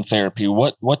ozone therapy?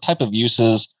 What type of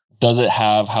uses does it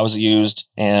have? How is it used?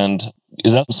 And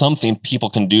is that something people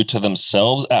can do to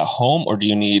themselves at home, or do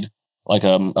you need like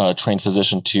a trained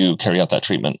physician to carry out that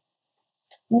treatment?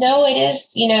 No, it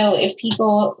is, if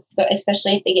people,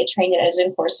 especially if they get trained in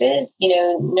ozone courses,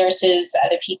 nurses,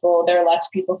 other people, there are lots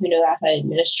of people who know how to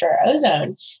administer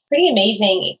ozone. Pretty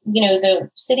amazing. The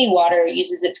city water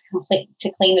uses it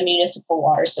to clean the municipal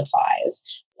water supplies.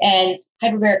 And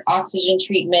hyperbaric oxygen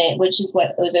treatment, which is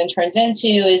what ozone turns into,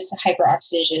 is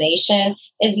hyperoxygenation,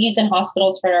 is used in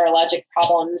hospitals for neurologic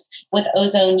problems. With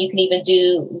ozone, you can even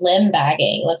do limb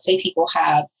bagging. Let's say people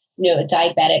have a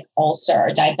diabetic ulcer or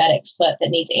diabetic foot that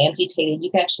needs amputated.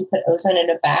 You can actually put ozone in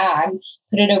a bag,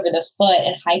 put it over the foot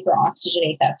and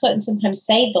hyperoxygenate that foot and sometimes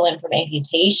save the limb from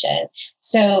amputation.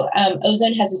 So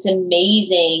ozone has this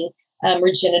amazing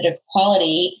regenerative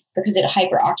quality because it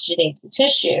hyperoxygenates the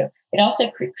tissue. It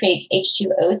also creates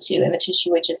H2O2 in the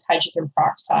tissue, which is hydrogen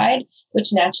peroxide,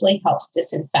 which naturally helps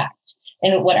disinfect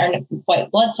and what our white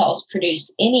blood cells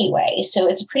produce anyway. So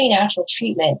it's a pretty natural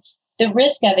treatment. The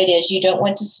risk of it is you don't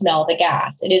want to smell the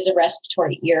gas. It is a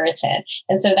respiratory irritant.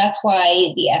 And so that's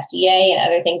why the FDA and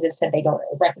other things have said they don't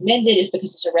recommend it, is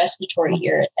because it's a respiratory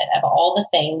irritant of all the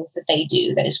things that they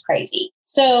do that is crazy.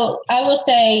 So I will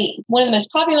say one of the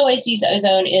most popular ways to use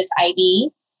ozone is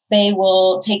IV. They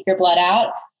will take your blood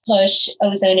out, push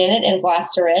ozone in it in a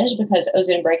glass syringe because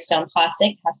ozone breaks down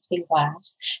plastic, it has to be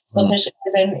glass. So they'll push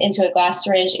ozone into a glass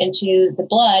syringe into the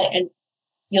blood, and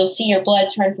you'll see your blood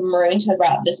turn from maroon to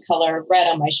about this color of red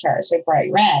on my shirt, so bright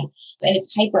red. And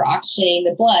it's hyperoxygenating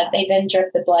the blood. They then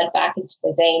drip the blood back into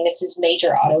the vein. This is major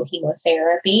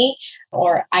autohemotherapy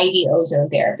or IV ozone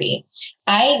therapy.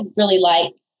 I really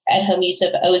like at-home use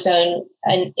of ozone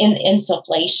in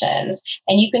insufflations.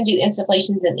 And you can do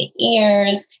insufflations in the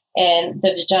ears and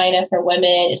the vagina for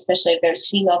women, especially if there's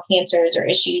female cancers or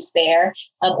issues there,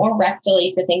 or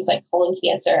rectally for things like colon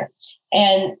cancer.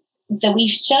 And we've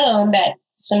shown that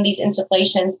some of these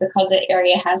insufflations, because the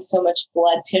area has so much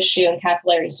blood tissue and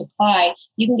capillary supply,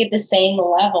 you can get the same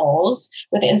levels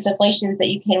with insufflations that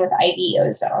you can with IV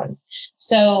ozone.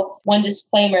 So one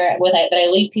disclaimer that I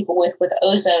leave people with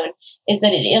ozone is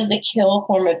that it is a kill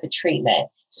form of the treatment.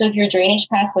 So if your drainage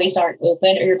pathways aren't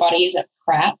open or your body isn't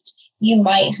prepped, you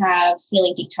might have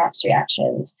healing detox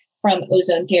reactions from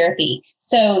ozone therapy.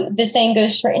 So the same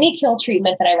goes for any kill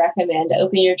treatment that I recommend.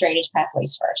 Open your drainage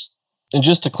pathways first. And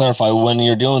just to clarify, when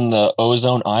you're doing the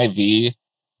ozone IV,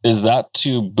 is that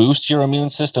to boost your immune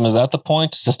system? Is that the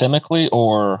point systemically,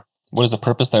 or what is the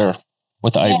purpose there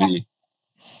with the IV?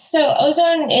 So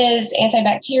ozone is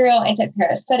antibacterial,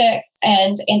 antiparasitic,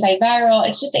 and antiviral.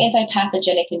 It's just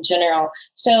antipathogenic in general.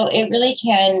 So it really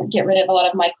can get rid of a lot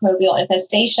of microbial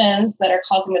infestations that are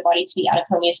causing the body to be out of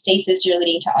homeostasis,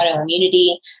 leading to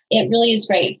autoimmunity. It really is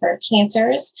great for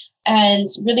cancers and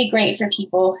really great for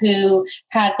people who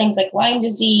have things like Lyme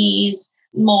disease,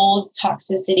 mold,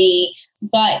 toxicity.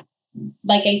 But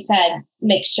like I said,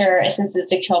 make sure, since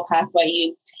it's a kill pathway,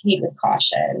 you heed with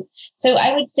caution. So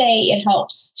I would say it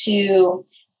helps to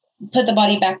put the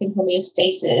body back in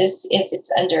homeostasis if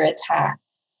it's under attack.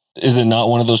 Is it not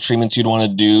one of those treatments you'd want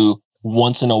to do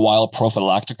once in a while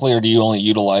prophylactically, or do you only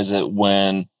utilize it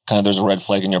when kind of there's a red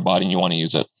flag in your body and you want to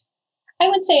use it? I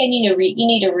would say you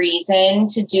need a reason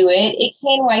to do it. It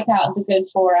can wipe out the good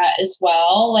flora as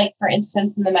well. Like, for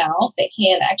instance, in the mouth, it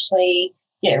can actually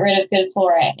get rid of good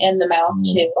flora in the mouth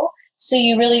too. So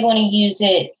you really want to use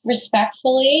it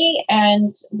respectfully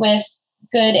and with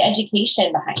good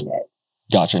education behind it.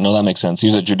 Gotcha. No, that makes sense.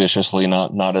 Use it judiciously,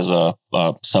 not as a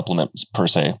supplement per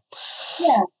se.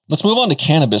 Yeah. Let's move on to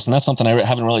cannabis. And that's something I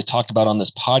haven't really talked about on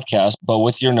this podcast, but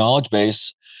with your knowledge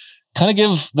base, kind of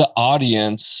give the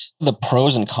audience the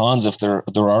pros and cons, if there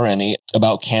are any,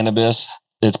 about cannabis,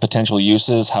 its potential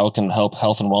uses, how it can help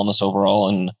health and wellness overall,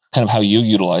 and kind of how you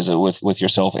utilize it with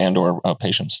yourself and or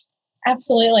patients.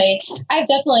 Absolutely. I've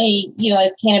definitely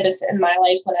utilized cannabis in my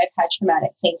life when I've had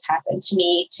traumatic things happen to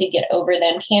me to get over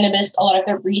them. Cannabis, a lot of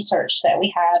the research that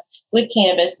we have with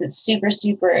cannabis that's super,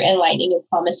 super enlightening and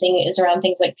promising is around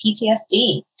things like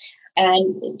PTSD.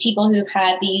 And people who've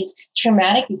had these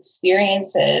traumatic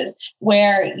experiences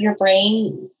where your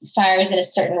brain fires in a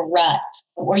certain rut,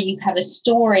 or you have a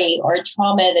story or a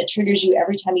trauma that triggers you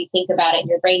every time you think about it, and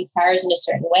your brain fires in a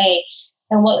certain way.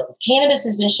 And what cannabis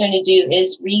has been shown to do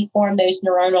is reform those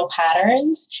neuronal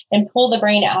patterns and pull the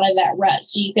brain out of that rut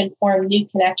so you can form new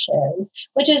connections,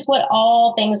 which is what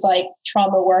all things like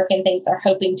trauma work and things are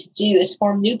hoping to do, is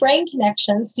form new brain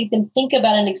connections so you can think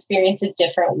about an experience a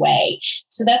different way.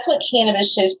 So that's what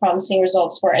cannabis shows promising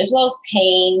results for, as well as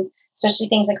pain, especially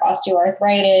things like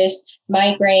osteoarthritis,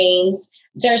 migraines.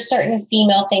 There are certain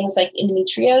female things like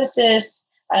endometriosis,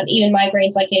 even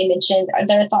migraines, like I mentioned,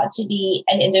 they're thought to be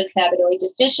an endocannabinoid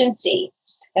deficiency.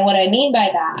 And what I mean by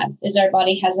that is our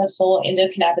body has a full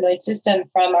endocannabinoid system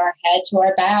from our head to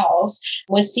our bowels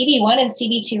with CB1 and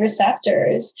CB2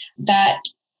 receptors that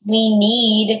we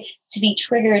need to be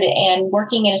triggered and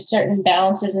working in a certain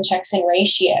balances and checks and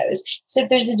ratios. So if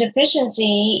there's a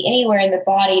deficiency anywhere in the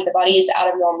body is out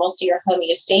of normalcy or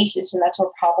homeostasis, and that's where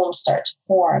problems start to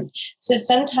form. So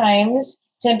sometimes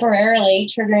temporarily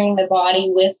triggering the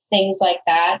body with things like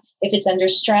that, if it's under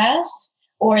stress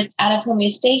or it's out of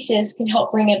homeostasis, can help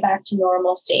bring it back to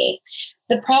normalcy.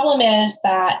 The problem is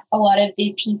that a lot of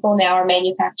the people now are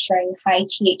manufacturing high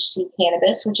THC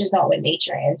cannabis, which is not what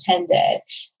nature intended.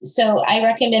 So I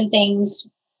recommend things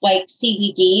like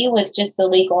CBD with just the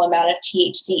legal amount of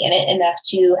THC in it, enough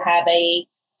to have a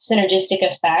synergistic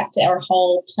effect or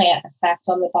whole plant effect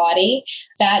on the body.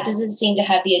 That doesn't seem to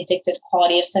have the addictive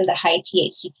quality of some of the high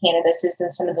THC cannabises in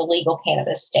some of the legal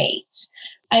cannabis states.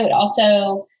 I would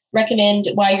also recommend,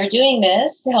 while you're doing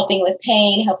this, helping with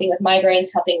pain, helping with migraines,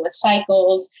 helping with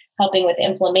cycles, helping with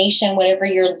inflammation, whatever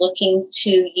you're looking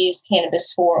to use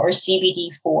cannabis for or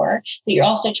CBD for, that you're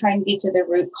also trying to get to the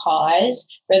root cause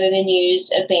rather than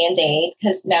use a Band-Aid,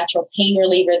 because natural pain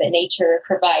reliever that nature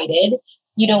provided,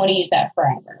 you don't want to use that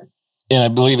forever. And I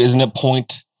believe, isn't it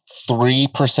 0.3%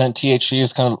 THC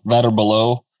is kind of that or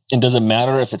below? And does it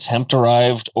matter if it's hemp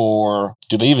derived, or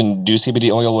do they even do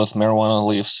CBD oil with marijuana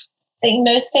leaves? I think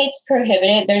most states prohibit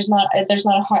it. There's not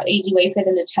a hard, easy way for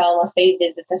them to tell unless they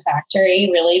visit the factory,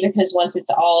 really, because once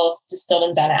it's all distilled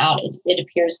and done out, it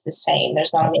appears the same.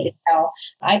 There's not a way to tell.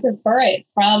 I prefer it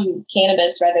from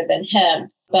cannabis rather than hemp,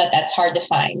 but that's hard to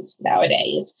find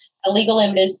nowadays. The legal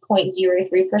limit is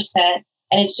 0.03%.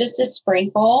 And it's just a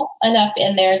sprinkle enough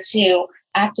in there to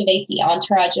activate the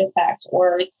entourage effect,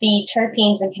 or the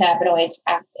terpenes and cannabinoids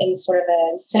act in sort of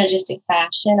a synergistic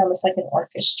fashion, almost like an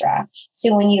orchestra.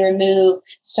 So when you remove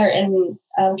certain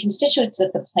constituents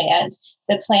of the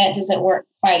plant doesn't work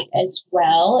quite as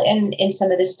well. And in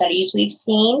some of the studies we've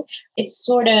seen, it's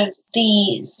sort of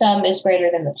the sum is greater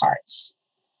than the parts.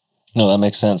 No, that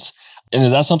makes sense. And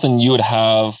is that something you would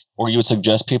have, or you would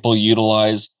suggest people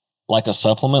utilize like a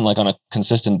supplement, like on a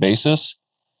consistent basis?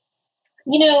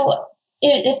 You know,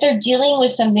 if they're dealing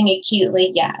with something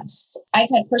acutely, yes. I've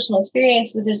had personal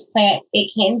experience with this plant.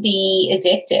 It can be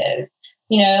addictive.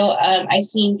 I've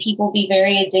seen people be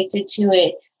very addicted to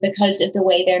it because of the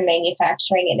way they're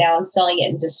manufacturing it now and selling it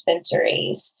in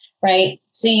dispensaries, right?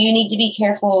 So you need to be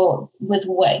careful with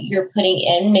what you're putting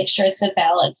in. Make sure it's a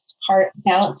balanced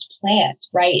plant,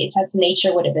 right? That's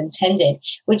nature would have intended,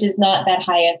 which is not that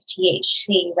high of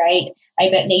THC, right? I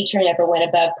bet nature never went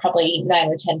above probably 9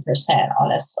 or 10%,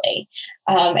 honestly.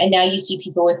 And now you see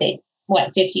people with it,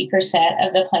 50%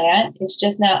 of the plant. It's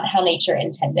just not how nature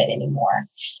intended anymore.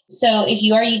 So if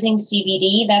you are using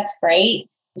CBD, that's great.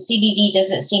 CBD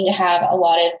doesn't seem to have a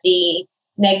lot of the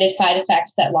negative side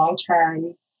effects that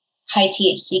long-term high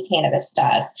THC cannabis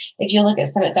does. If you look at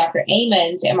some of Dr.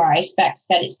 Amen's MRI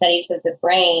studies of the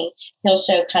brain, he'll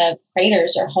show kind of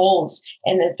craters or holes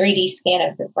in the 3D scan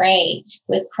of the brain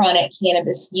with chronic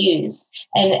cannabis use.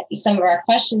 And some of our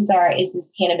questions are, is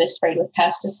this cannabis sprayed with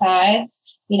pesticides?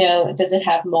 Does it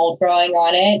have mold growing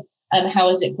on it? How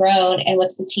is it grown? And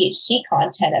what's the THC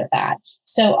content of that?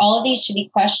 So all of these should be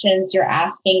questions you're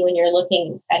asking when you're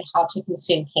looking at how to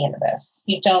consume cannabis.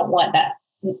 You don't want that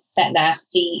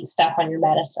nasty stuff on your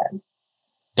medicine.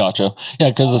 Gotcha.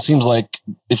 Yeah, because it seems like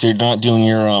if you're not doing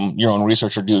your own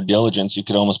research or due diligence, you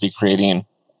could almost be creating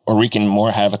or wreaking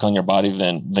more havoc on your body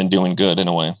than doing good in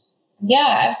a way.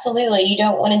 Yeah, absolutely. You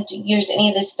don't want to use any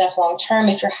of this stuff long term.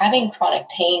 If you're having chronic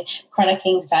pain, chronic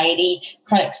anxiety,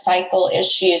 chronic cycle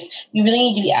issues, you really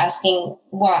need to be asking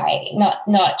why. Not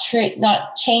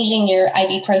changing your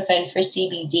ibuprofen for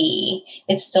CBD.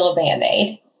 It's still a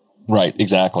Band-Aid. Right.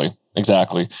 Exactly.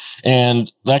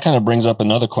 And that kind of brings up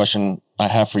another question I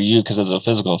have for you, because as a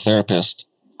physical therapist,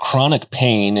 chronic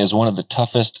pain is one of the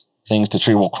toughest things to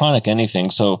treat. Well, chronic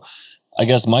anything. So I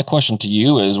guess my question to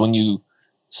you is, when you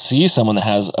see someone that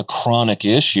has a chronic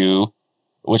issue,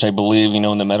 which I believe,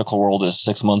 in the medical world is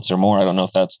 6 months or more. I don't know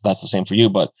if that's the same for you,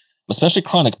 but especially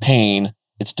chronic pain,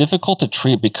 it's difficult to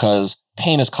treat because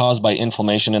pain is caused by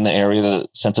inflammation in the area that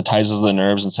sensitizes the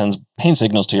nerves and sends pain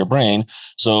signals to your brain.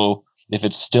 So if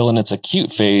it's still in its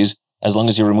acute phase, as long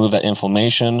as you remove that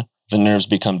inflammation, the nerves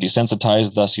become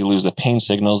desensitized, thus you lose the pain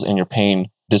signals and your pain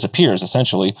disappears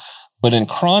essentially. But in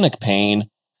chronic pain,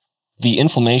 the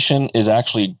inflammation is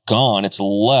actually gone. It's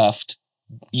left,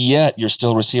 yet you're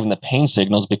still receiving the pain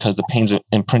signals because the pain's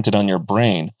imprinted on your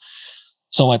brain.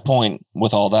 So my point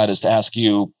with all that is to ask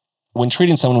you, when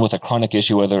treating someone with a chronic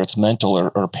issue, whether it's mental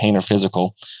or pain or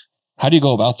physical, how do you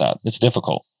go about that? It's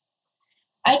difficult.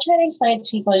 I try to explain it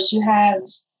to people as you have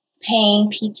pain,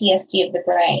 PTSD of the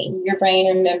brain. Your brain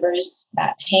remembers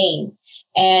that pain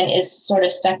and is sort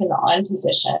of stuck in the on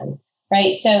position,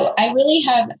 right? So I really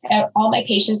have all my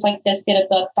patients like this get a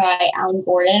book by Alan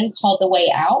Gordon called The Way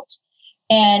Out.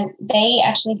 And they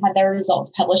actually had their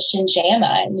results published in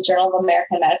JAMA, in the Journal of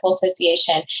American Medical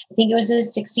Association. I think it was a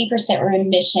 60%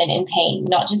 remission in pain,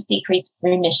 not just decreased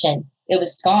remission. It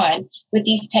was gone with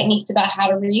these techniques about how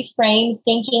to reframe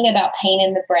thinking about pain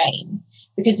in the brain.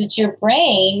 Because it's your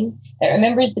brain that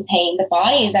remembers the pain. The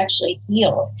body is actually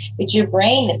healed. It's your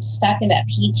brain that's stuck in that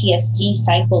PTSD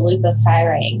cycle loop of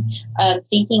firing,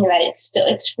 thinking that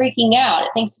it's freaking out. It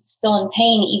thinks it's still in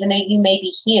pain, even though you may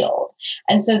be healed.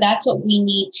 And so that's what we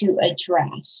need to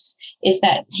address, is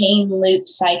that pain loop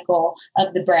cycle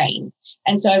of the brain.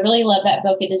 And so I really love that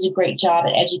book. It does a great job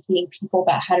at educating people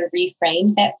about how to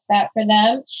reframe that for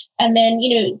them. And then,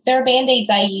 there are Band-Aids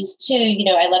I use too.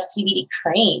 I love CBD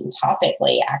cream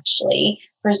topically, actually,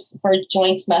 for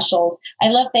joints, muscles. I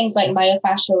love things like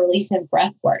myofascial release and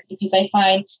breath work, because I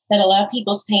find that a lot of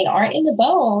people's pain aren't in the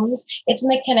bones. It's in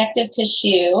the connective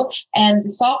tissue and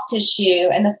the soft tissue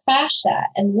and the fascia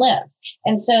and lymph.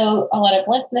 And so a lot of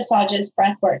lymph massages,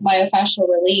 breath work, myofascial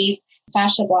release,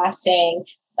 fascia blasting,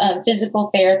 physical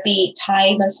therapy,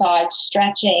 Thai massage,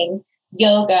 stretching,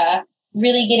 yoga,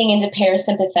 really getting into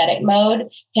parasympathetic mode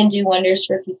can do wonders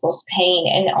for people's pain.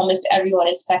 And almost everyone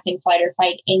is stuck in flight or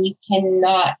fight, and you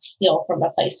cannot heal from a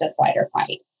place of flight or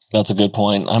fight. That's a good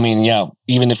point. I mean, yeah,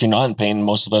 even if you're not in pain,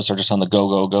 most of us are just on the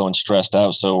go and stressed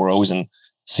out. So we're always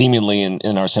seemingly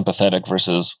in our sympathetic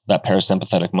versus that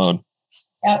parasympathetic mode.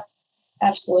 Yep,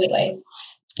 absolutely.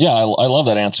 Yeah, I love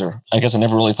that answer. I guess I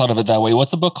never really thought of it that way.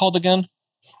 What's the book called again?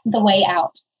 The Way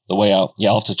Out. The Way Out. Yeah,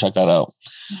 I'll have to check that out.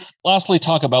 Lastly,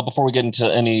 talk about, before we get into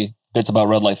any bits about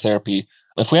red light therapy,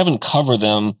 if we haven't covered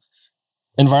them,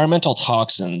 environmental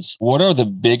toxins. What are the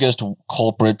biggest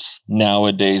culprits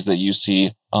nowadays that you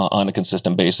see on a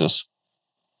consistent basis?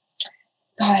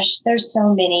 Gosh, there's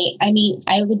so many. I mean,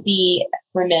 I would be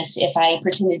remiss if I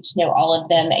pretended to know all of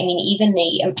them. I mean, even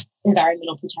the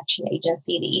Environmental Protection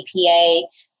Agency, the EPA,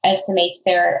 estimates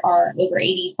there are over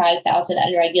 85,000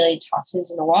 unregulated toxins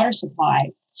in the water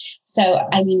supply. So,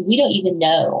 I mean, we don't even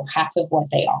know half of what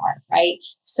they are, right?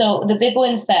 So the big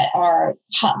ones that are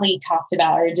hotly talked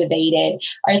about or debated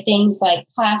are things like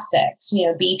plastics,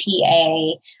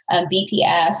 BPA,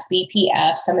 BPS,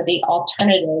 BPF, some of the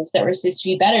alternatives that were supposed to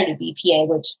be better to BPA,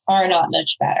 which are not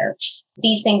much better.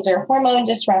 These things are hormone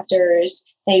disruptors.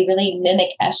 They really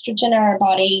mimic estrogen in our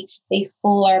body. They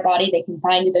fool our body. They can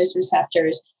bind to those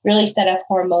receptors, really set up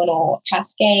hormonal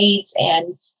cascades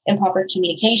and improper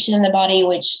communication in the body,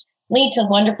 which lead to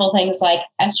wonderful things like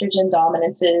estrogen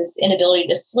dominances, inability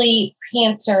to sleep,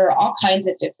 cancer, all kinds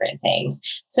of different things.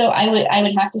 So I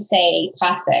would have to say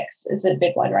plastics is a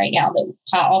big one right now,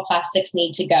 that all plastics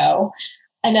need to go.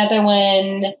 Another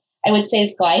one I would say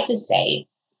is glyphosate,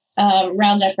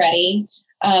 Roundup Ready.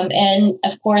 And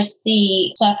of course,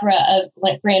 the plethora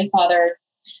of grandfather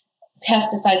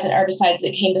pesticides and herbicides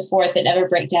that came before it that never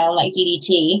break down, like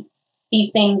DDT.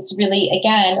 These things really,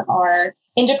 again, are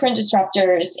endocrine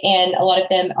disruptors, and a lot of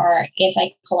them are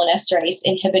anticholinesterase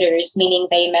inhibitors, meaning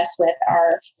they mess with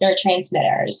our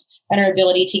neurotransmitters and our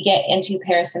ability to get into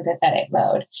parasympathetic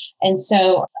mode. And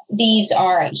so these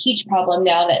are a huge problem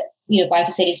now that,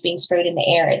 glyphosate is being sprayed in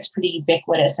the air. It's pretty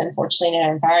ubiquitous, unfortunately, in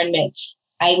our environment.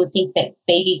 I would think that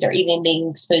babies are even being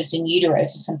exposed in utero to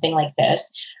something like this.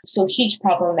 So huge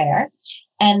problem there.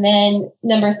 And then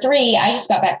number 3, I just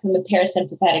got back from a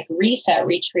parasympathetic reset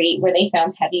retreat where they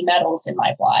found heavy metals in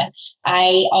my blood.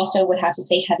 I also would have to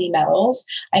say heavy metals.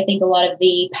 I think a lot of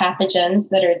the pathogens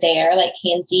that are there, like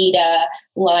Candida,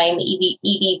 Lyme,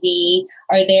 EBV,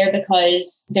 are there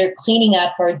because they're cleaning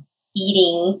up or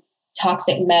eating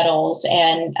toxic metals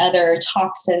and other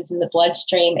toxins in the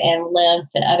bloodstream and lymph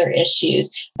and other issues.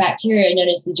 Bacteria are known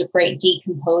as the great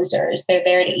decomposers. They're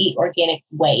there to eat organic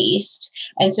waste.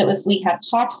 And so if we have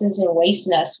toxins and waste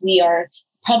in us, we are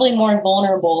probably more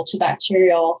vulnerable to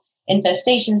bacterial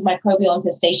infestations, microbial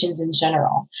infestations in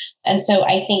general. And so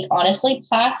I think, honestly,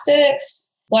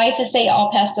 plastics, glyphosate,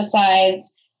 all pesticides,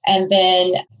 and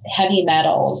then heavy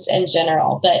metals in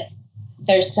general. But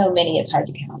there's so many, it's hard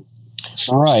to count.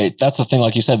 Right. That's the thing.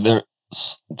 Like you said,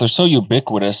 they're so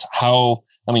ubiquitous.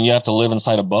 You have to live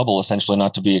inside a bubble essentially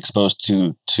not to be exposed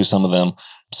to some of them.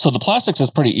 So the plastics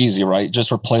is pretty easy, right?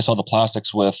 Just replace all the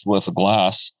plastics with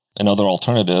glass and other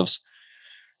alternatives.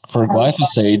 For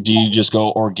glyphosate, do you just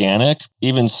go organic?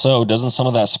 Even so, doesn't some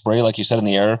of that spray, like you said, in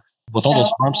the air, with all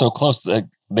those farms so close, that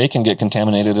they can get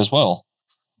contaminated as well?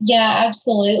 Yeah,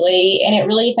 absolutely. And it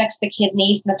really affects the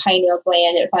kidneys and the pineal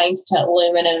gland. It binds to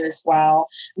aluminum as well.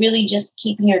 Really just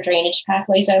keeping your drainage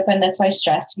pathways open. That's why I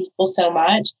stress to people so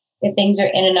much. If things are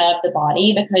in and out of the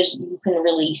body, because you can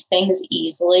release things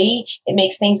easily, it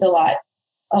makes things a lot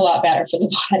better for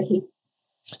the body.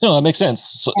 No, that makes sense.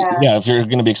 So, yeah, if you're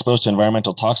going to be exposed to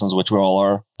environmental toxins, which we all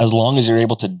are, as long as you're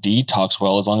able to detox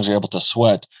well, as long as you're able to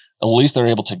sweat, at least they're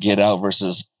able to get out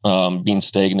versus being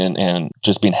stagnant and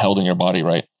just being held in your body,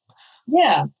 right?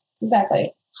 Yeah,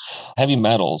 exactly. Heavy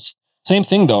metals. Same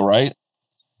thing though, right?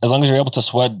 As long as you're able to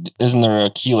sweat, isn't there a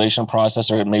chelation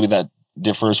process or maybe that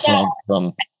differs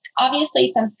from... Obviously,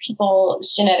 some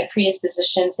people's genetic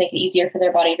predispositions make it easier for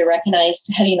their body to recognize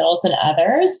heavy metals than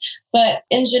others. But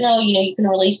in general, you can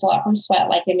release a lot from sweat.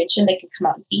 Like I mentioned, they can come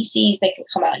out in feces, they can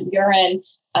come out in urine.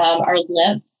 Our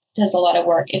lymph does a lot of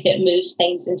work if it moves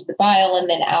things into the bile and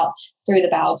then out through the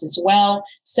bowels as well.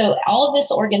 So all of this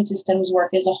organ systems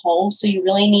work as a whole. So you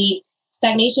really need,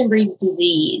 stagnation breeds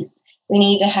disease. We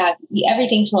need to have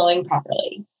everything flowing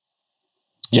properly.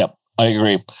 Yep, I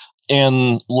agree.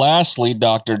 And lastly,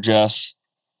 Dr. Jess,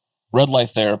 red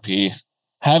light therapy.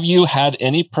 Have you had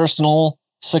any personal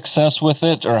success with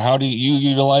it, or how do you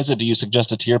utilize it? Do you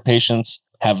suggest it to your patients?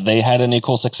 Have they had any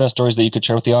cool success stories that you could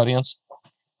share with the audience?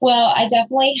 Well, I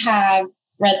definitely have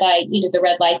red light, the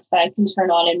red lights that I can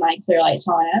turn on in my clear light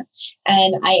sauna.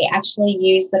 And I actually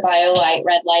use the BioLite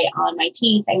red light on my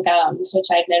teeth and gums, which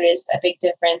I've noticed a big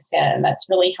difference in. That's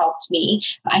really helped me.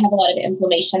 I have a lot of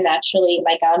inflammation naturally in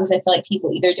my gums. I feel like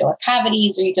people either deal with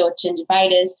cavities or you deal with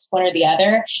gingivitis, one or the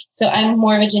other. So I'm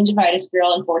more of a gingivitis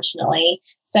girl, unfortunately.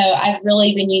 So I've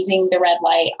really been using the red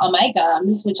light on my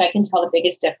gums, which I can tell the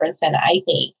biggest difference in, I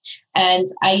think. And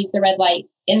I use the red light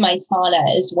in my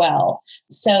sauna as well.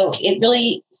 So it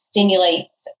really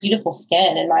stimulates beautiful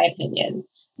skin, in my opinion.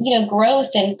 Growth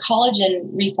and collagen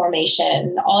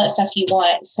reformation, all that stuff you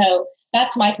want. So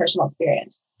that's my personal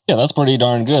experience. Yeah, that's pretty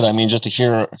darn good. I mean, just to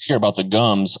hear about the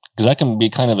gums, because that can be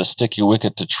kind of a sticky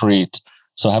wicket to treat.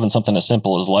 So having something as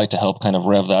simple as light to help kind of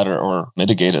rev that or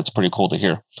mitigate it's pretty cool to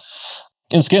hear.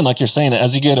 And skin, like you're saying,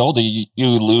 as you get older, you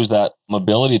lose that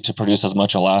mobility to produce as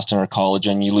much elastin or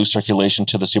collagen. You lose circulation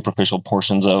to the superficial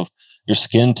portions of your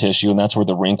skin tissue, and that's where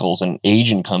the wrinkles and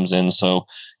aging comes in. So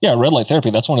yeah, red light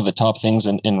therapy, that's one of the top things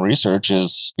in research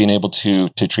is being able to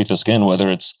treat the skin, whether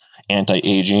it's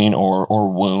anti-aging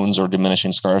or wounds or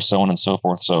diminishing scars, so on and so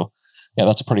forth. So yeah,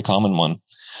 that's a pretty common one.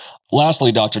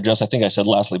 Lastly, Dr. Jess, I think I said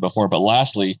lastly before, but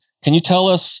lastly, can you tell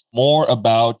us more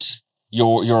about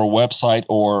your website,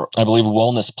 or I believe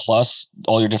Wellness Plus,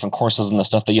 all your different courses and the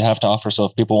stuff that you have to offer? So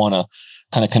if people want to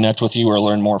kind of connect with you or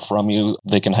learn more from you,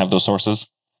 they can have those sources.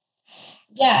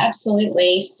 Yeah,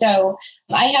 absolutely. So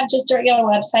I have just a regular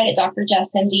website at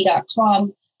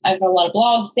drjessmd.com. I have a lot of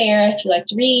blogs there if you like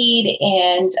to read,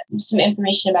 and some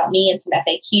information about me and some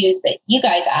FAQs that you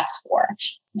guys asked for.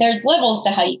 There's levels to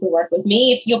how you can work with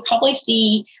me. If you'll probably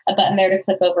see a button there to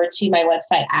click over to my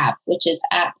website app, which is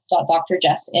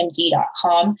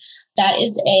app.drjessmd.com. That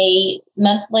is a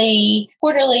monthly,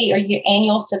 quarterly, or your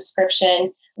annual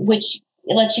subscription, which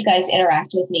lets you guys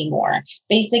interact with me more.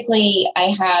 Basically,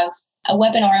 I have a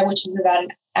webinar, which is about an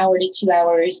hour to 2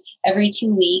 hours every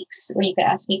 2 weeks, where you can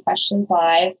ask me questions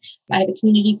live. I have a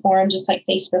community forum, just like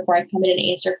Facebook, where I come in and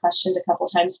answer questions a couple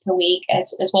times per week,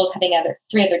 as well as having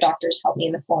 3 other doctors help me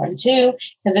in the forum too,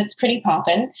 because it's pretty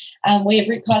poppin'. We have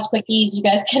root cause quickies. You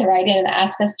guys can write in and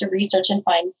ask us to research and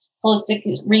find holistic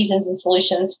reasons and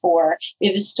solutions for. We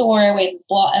have a store, we have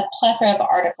a plethora of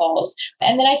articles,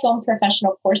 and then I film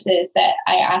professional courses that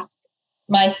I ask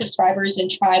my subscribers and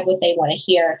tribe what they want to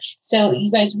hear. So you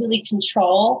guys really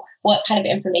control what kind of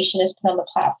information is put on the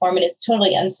platform, and it's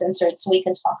totally uncensored, so we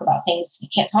can talk about things you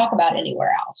can't talk about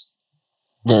anywhere else.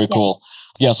 Very cool.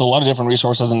 Yeah, so a lot of different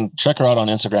resources, and check her out on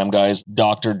Instagram, guys.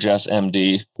 Dr. Jess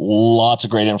MD. Lots of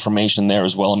great information there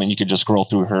as well. I mean, you could just scroll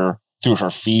through her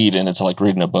feed, and it's like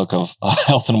reading a book of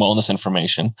health and wellness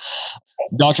information.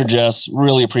 Dr. Jess,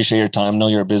 really appreciate your time. I know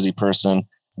you're a busy person.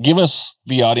 Give us,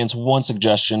 the audience, one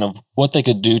suggestion of what they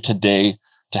could do today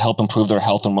to help improve their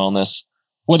health and wellness,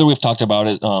 whether we've talked about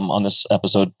it on this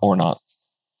episode or not.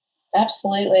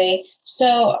 Absolutely.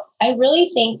 So I really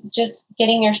think just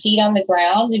getting your feet on the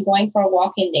ground and going for a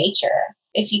walk in nature.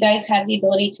 If you guys have the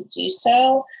ability to do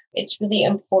so, it's really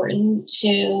important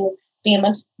to be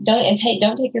amongst, don't take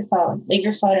your phone. Leave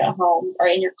your phone at home or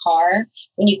in your car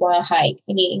when you go on a hike.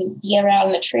 You need to be around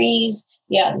in the trees,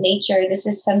 be out in nature. This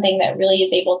is something that really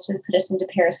is able to put us into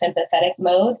parasympathetic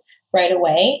mode right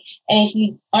away. And if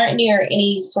you aren't near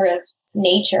any sort of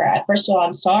nature, first of all,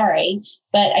 I'm sorry,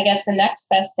 but I guess the next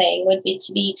best thing would be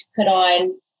to put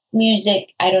on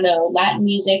music, I don't know, Latin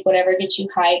music, whatever gets you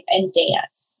hype, and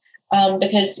dance.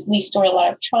 Because we store a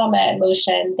lot of trauma,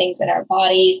 emotion, things in our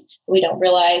bodies we don't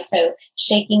realize. So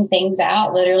shaking things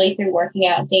out literally through working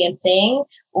out, dancing,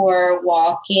 or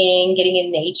walking, getting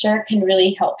in nature can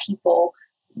really help people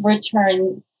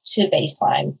return to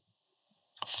baseline.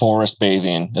 Forest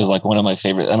bathing is like one of my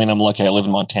favorite. I mean, I'm lucky. I live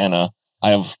in Montana.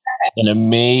 I have an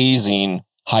amazing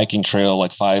hiking trail,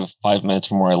 like five minutes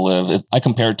from where I live. I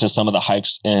compare it to some of the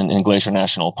hikes in Glacier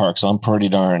National Park. So I'm pretty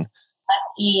darn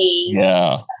lucky.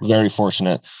 Yeah, very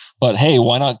fortunate. But hey,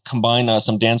 why not combine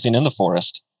some dancing in the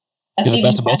forest? Get the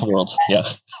best of both worlds. Yeah.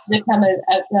 Become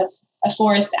a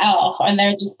forest elf, and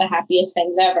they're just the happiest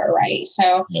things ever, right?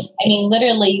 So, yeah. I mean,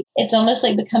 literally, it's almost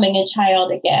like becoming a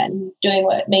child again, doing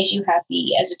what made you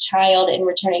happy as a child and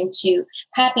returning to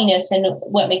happiness and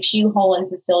what makes you whole and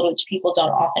fulfilled, which people don't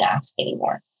often ask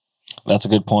anymore. That's a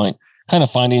good point. Kind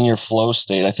of finding your flow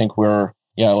state. I think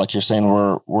like you're saying,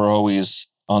 we're always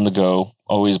on the go,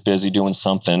 always busy doing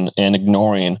something and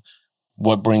ignoring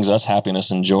what brings us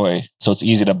happiness and joy. So it's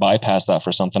easy to bypass that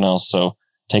for something else. So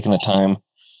taking the time,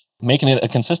 making it a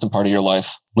consistent part of your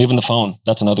life, leaving the phone.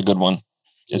 That's another good one.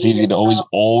 It's easy to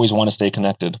always want to stay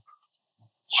connected.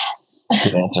 Yes.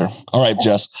 Good answer. All right,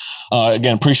 Jess.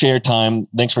 Again, appreciate your time.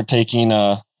 Thanks for taking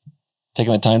the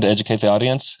time to educate the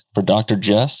audience. For Dr.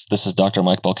 Jess, this is Dr.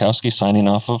 Mike Belkowski signing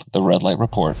off of The Red Light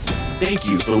Report. Thank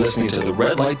you for listening to The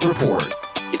Red Light Report.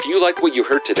 If you like what you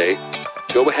heard today,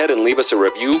 go ahead and leave us a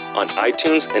review on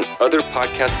iTunes and other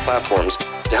podcast platforms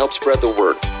to help spread the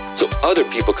word so other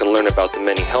people can learn about the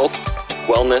many health,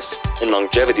 wellness, and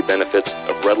longevity benefits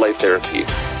of red light therapy.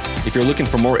 If you're looking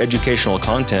for more educational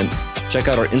content, check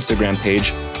out our Instagram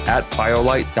page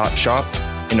 @biolight.shop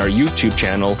and our YouTube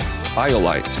channel,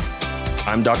 BioLight.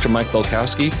 I'm Dr. Mike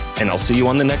Belkowski, and I'll see you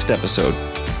on the next episode.